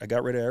Porsche. I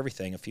got rid of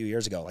everything a few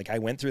years ago. Like, I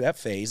went through that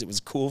phase. It was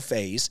a cool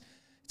phase.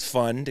 It's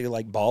fun to,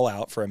 like, ball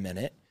out for a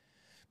minute.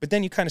 But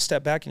then you kind of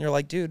step back and you're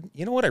like, dude,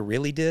 you know what I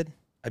really did?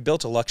 I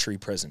built a luxury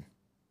prison.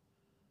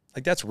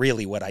 Like, that's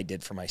really what I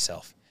did for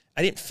myself.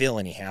 I didn't feel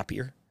any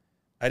happier.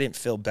 I didn't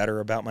feel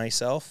better about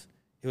myself.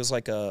 It was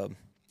like it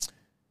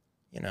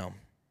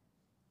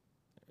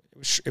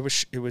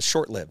was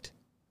short-lived.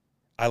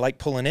 I like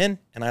pulling in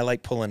and I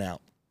like pulling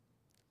out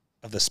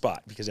of the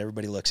spot because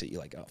everybody looks at you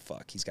like, oh,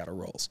 fuck, he's got a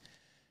Rolls.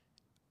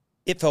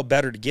 It felt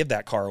better to give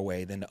that car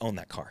away than to own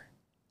that car.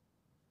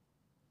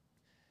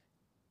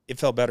 It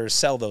felt better to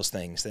sell those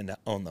things than to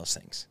own those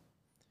things.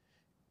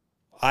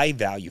 I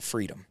value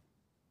freedom.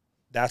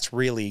 That's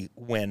really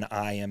when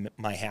I am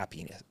my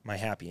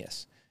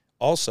happiness.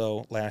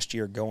 Also, last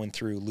year, going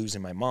through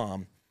losing my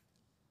mom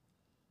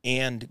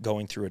and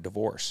going through a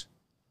divorce,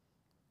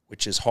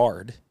 which is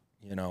hard,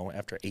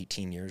 after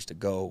 18 years to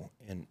go,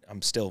 and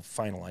I'm still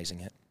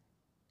finalizing it.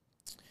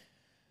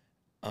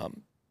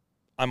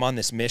 I'm on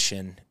this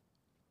mission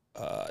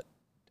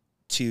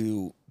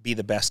to be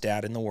the best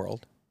dad in the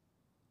world,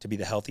 to be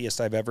the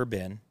healthiest I've ever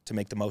been, to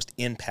make the most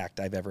impact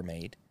I've ever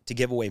made, to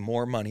give away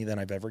more money than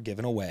I've ever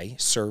given away,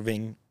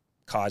 serving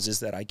causes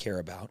that I care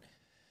about,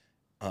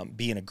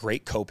 being a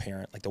great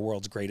co-parent, like the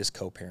world's greatest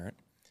co-parent,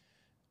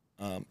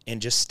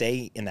 and just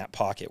stay in that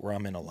pocket where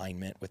I'm in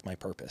alignment with my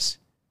purpose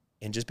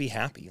and just be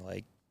happy.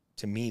 Like,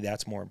 to me,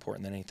 that's more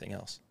important than anything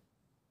else.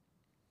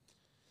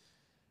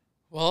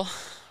 Well,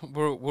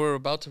 we're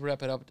about to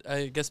wrap it up.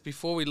 I guess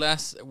before we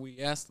ask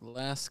the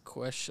last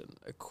question,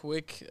 a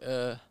quick,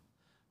 I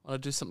want to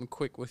do something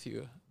quick with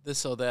you.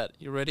 This or that.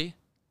 You ready?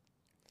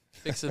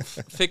 Fix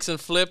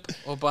and flip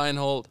or buy and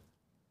hold?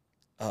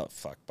 Oh,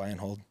 fuck. Buy and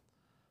hold.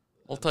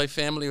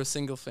 Multifamily or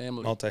single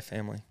family?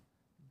 Multifamily.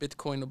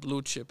 Bitcoin or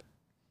blue chip?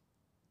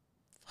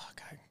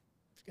 Fuck.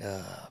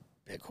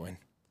 Bitcoin.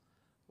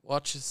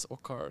 Watches or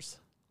cars?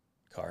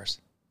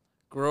 Cars.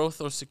 Growth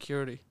or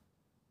security?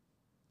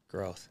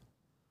 Growth.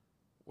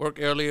 Work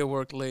early or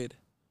work late?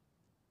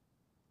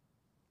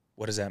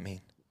 What does that mean?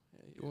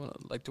 You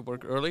like to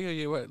work early or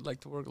you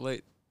like to work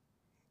late?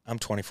 I'm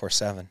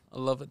 24/7. I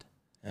love it.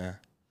 Yeah.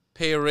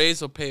 Pay a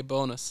raise or pay a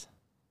bonus?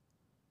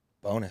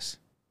 Bonus.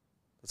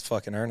 Let's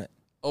fucking earn it.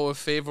 Owe a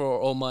favor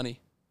or owe money?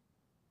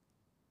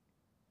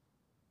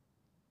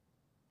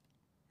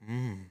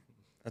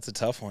 That's a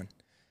tough one.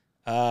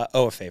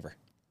 Owe a favor.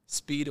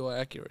 Speed or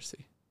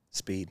accuracy?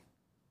 Speed.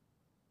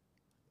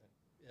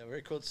 Yeah,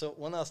 very cool. So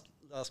one last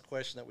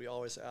question that we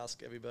always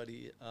ask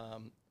everybody: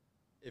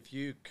 if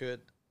you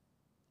could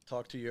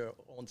talk to your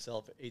own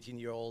self,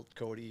 18-year-old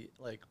Cody,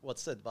 like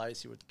what's the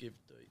advice you would give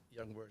the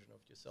young version of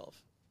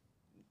yourself,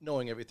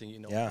 knowing everything you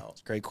know now?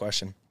 It's a great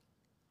question.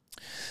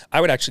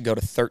 I would actually go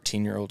to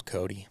 13-year-old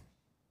Cody,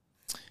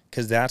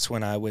 because that's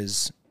when I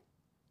was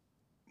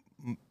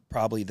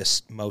probably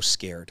the most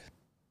scared,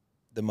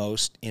 the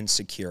most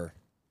insecure.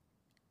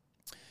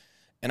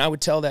 And I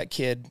would tell that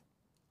kid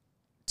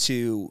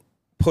to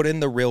put in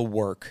the real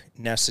work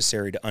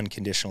necessary to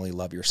unconditionally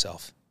love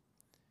yourself.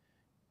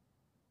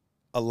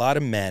 A lot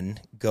of men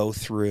go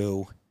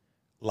through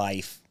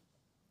life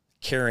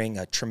carrying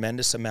a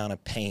tremendous amount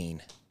of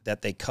pain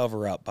that they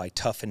cover up by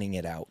toughening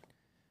it out.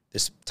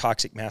 This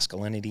toxic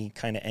masculinity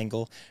kind of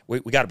angle. We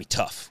got to be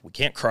tough. We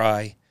can't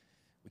cry.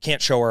 We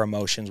can't show our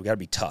emotions. We got to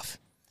be tough.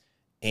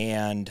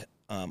 And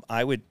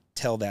I would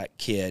tell that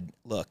kid,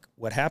 look,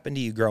 what happened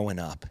to you growing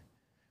up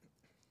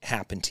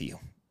happened to you.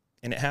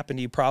 And it happened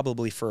to you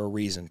probably for a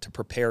reason, to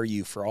prepare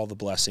you for all the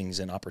blessings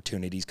and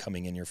opportunities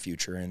coming in your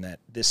future, and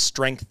that this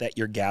strength that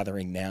you're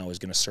gathering now is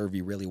going to serve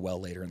you really well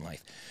later in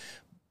life.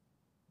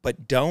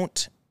 But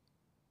don't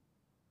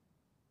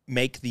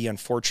make the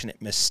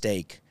unfortunate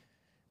mistake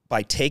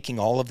by taking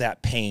all of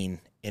that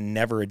pain and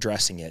never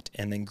addressing it,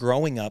 and then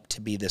growing up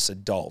to be this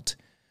adult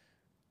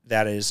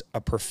that is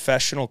a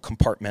professional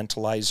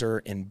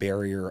compartmentalizer and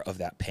barrier of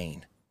that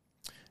pain.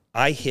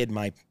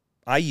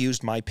 I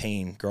used my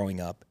pain growing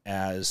up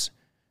as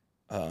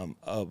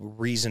a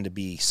reason to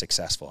be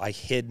successful. I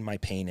hid my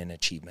pain in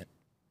achievement,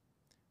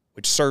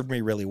 which served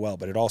me really well,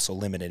 but it also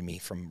limited me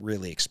from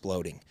really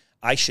exploding.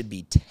 I should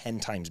be 10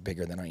 times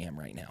bigger than I am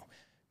right now,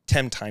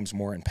 10 times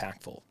more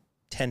impactful,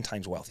 10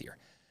 times wealthier.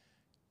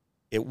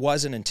 It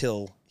wasn't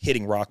until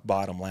hitting rock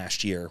bottom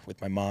last year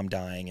with my mom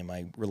dying and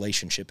my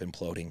relationship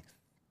imploding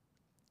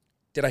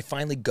did I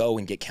finally go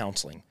and get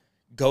counseling,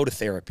 go to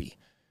therapy,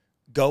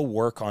 go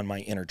work on my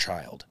inner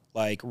child,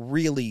 like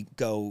really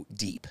go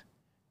deep.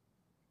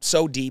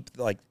 So deep,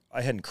 like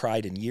I hadn't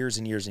cried in years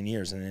and years and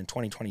years. And in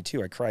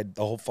 2022, I cried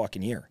the whole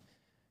fucking year,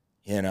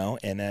 you know?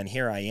 And then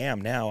here I am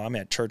now. I'm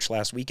at church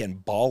last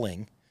weekend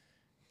bawling,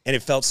 and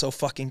it felt so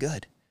fucking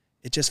good.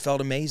 It just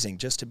felt amazing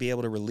just to be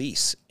able to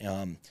release.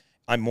 I'm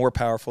more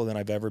powerful than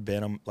I've ever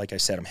been. Like I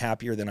said, I'm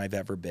happier than I've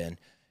ever been.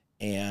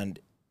 And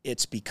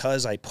it's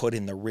because I put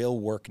in the real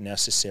work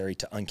necessary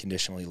to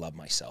unconditionally love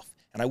myself.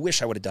 And I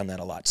wish I would have done that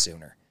a lot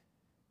sooner.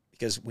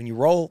 Because when you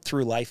roll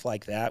through life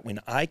like that, when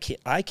I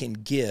can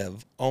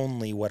give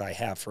only what I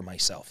have for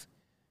myself.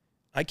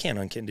 I can't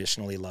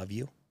unconditionally love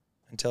you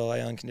until I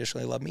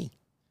unconditionally love me.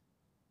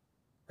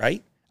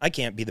 Right? I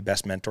can't be the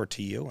best mentor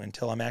to you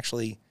until I'm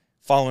actually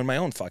following my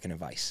own fucking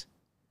advice.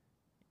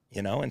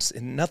 You know,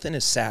 and nothing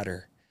is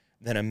sadder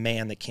than a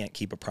man that can't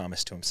keep a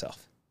promise to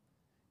himself.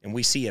 And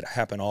we see it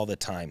happen all the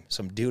time.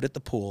 Some dude at the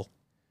pool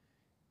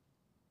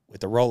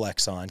with a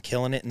Rolex on,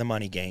 killing it in the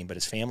money game, but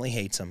his family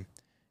hates him,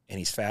 and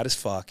he's fat as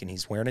fuck, and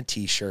he's wearing a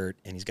t-shirt,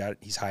 and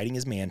he's hiding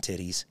his man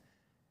titties,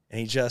 and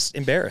he's just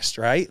embarrassed,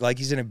 right? Like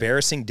he's an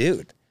embarrassing dude.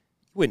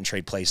 You wouldn't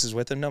trade places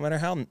with him no matter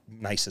how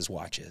nice his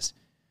watch is.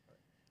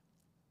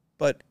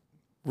 But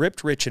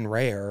ripped, rich, and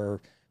rare,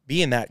 or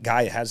being that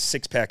guy that has a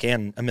six-pack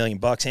and $1 million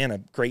and a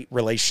great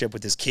relationship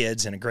with his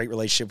kids and a great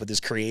relationship with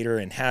his creator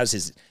and has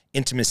his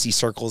intimacy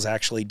circles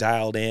actually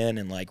dialed in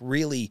and like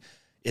really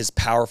is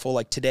powerful.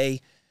 Like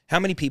today, how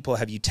many people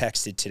have you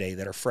texted today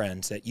that are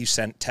friends that you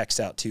sent texts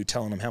out to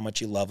telling them how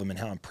much you love them and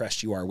how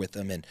impressed you are with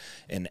them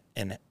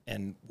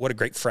and what a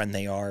great friend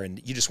they are, and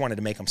you just wanted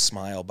to make them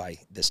smile by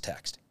this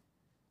text?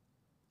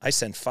 I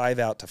send 5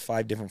 out to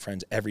 5 different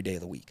friends every day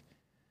of the week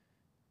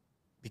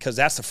because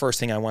that's the first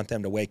thing I want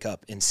them to wake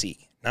up and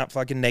see. Not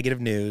fucking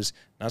negative news,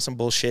 not some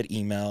bullshit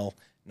email,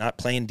 not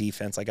playing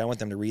defense. Like I want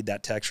them to read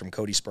that text from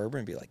Cody Sperber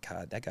and be like,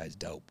 God, that guy's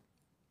dope.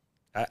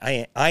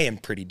 I am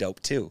pretty dope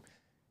too,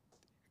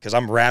 because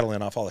I'm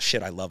rattling off all the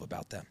shit I love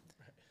about them.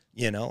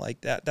 You know,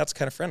 like that. That's the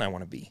kind of friend I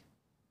want to be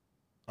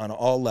on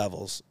all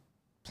levels,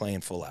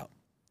 playing full out.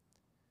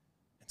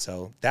 And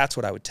so that's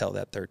what I would tell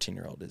that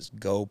 13-year-old is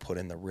go put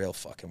in the real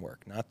fucking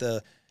work, not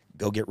the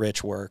go get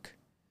rich work,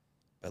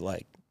 but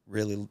like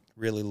really,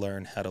 really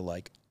learn how to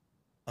like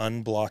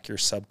unblock your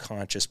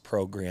subconscious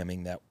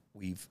programming that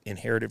we've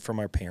inherited from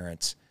our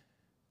parents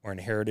or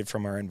inherited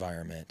from our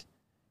environment,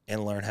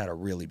 and learn how to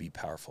really be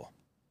powerful.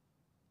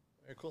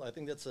 Very cool. I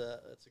think that's a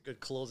good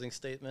closing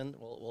statement.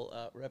 We'll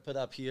wrap it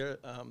up here.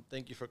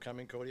 Thank you for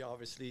coming, Cody.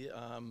 Obviously,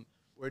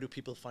 where do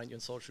people find you on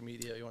social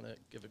media? You want to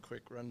give a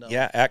quick rundown?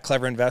 Yeah, at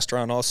Clever Investor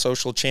on all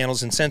social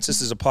channels. And since this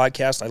is a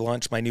podcast, I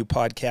launched my new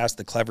podcast,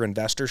 The Clever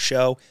Investor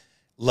Show.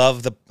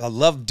 I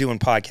love doing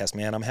podcasts,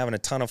 man. I'm having a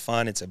ton of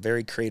fun. It's a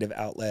very creative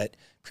outlet.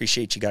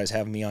 Appreciate you guys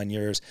having me on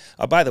yours.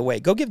 By the way,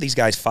 go give these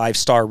guys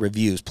 5-star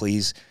reviews,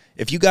 please.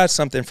 If you got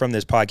something from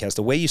this podcast,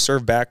 the way you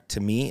serve back to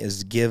me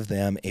is give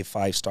them a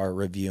 5-star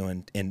review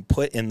and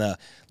put in the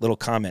little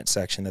comment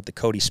section that the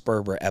Cody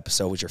Sperber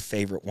episode was your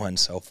favorite one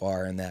so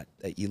far and that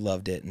you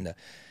loved it, and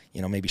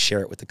maybe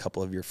share it with a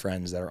couple of your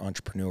friends that are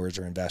entrepreneurs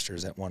or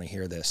investors that want to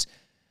hear this.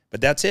 But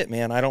that's it,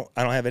 man. I don't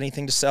have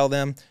anything to sell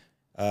them.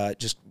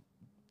 Just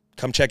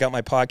come check out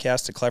my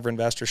podcast, The Clever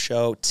Investor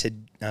Show.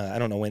 I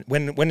don't know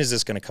when is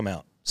this going to come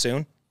out?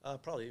 Soon?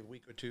 Probably a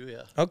week or two,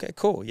 yeah. Okay,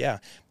 cool, yeah.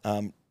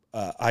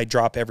 I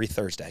drop every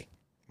Thursday.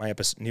 My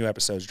new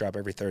episodes drop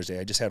every Thursday.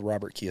 I just had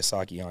Robert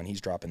Kiyosaki on.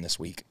 He's dropping this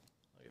week.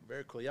 Okay,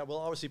 very cool. Yeah, we'll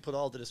obviously put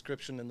all the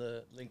description in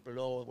the link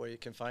below where you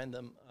can find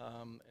them,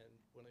 and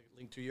we'll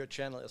link to your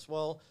channel as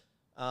well.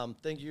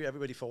 Thank you,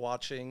 everybody, for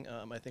watching.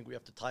 I think we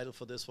have the title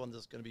for this one.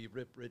 This is going to be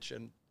Rip, Rich,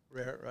 and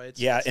Rare, right?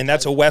 So yeah, and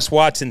that's a Wes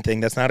Watson thing.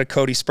 That's not a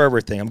Cody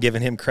Sperber thing. I'm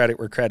giving him credit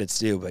where credit's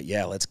due, but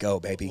yeah, let's go,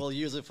 baby. We'll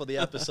use it for the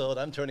episode.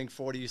 I'm turning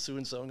 40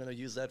 soon, so I'm going to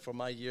use that for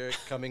my year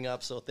coming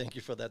up. So thank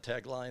you for that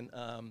tagline.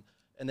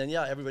 And then,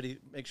 yeah, everybody,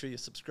 make sure you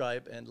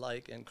subscribe and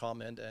like and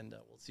comment, and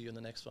we'll see you in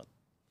the next one.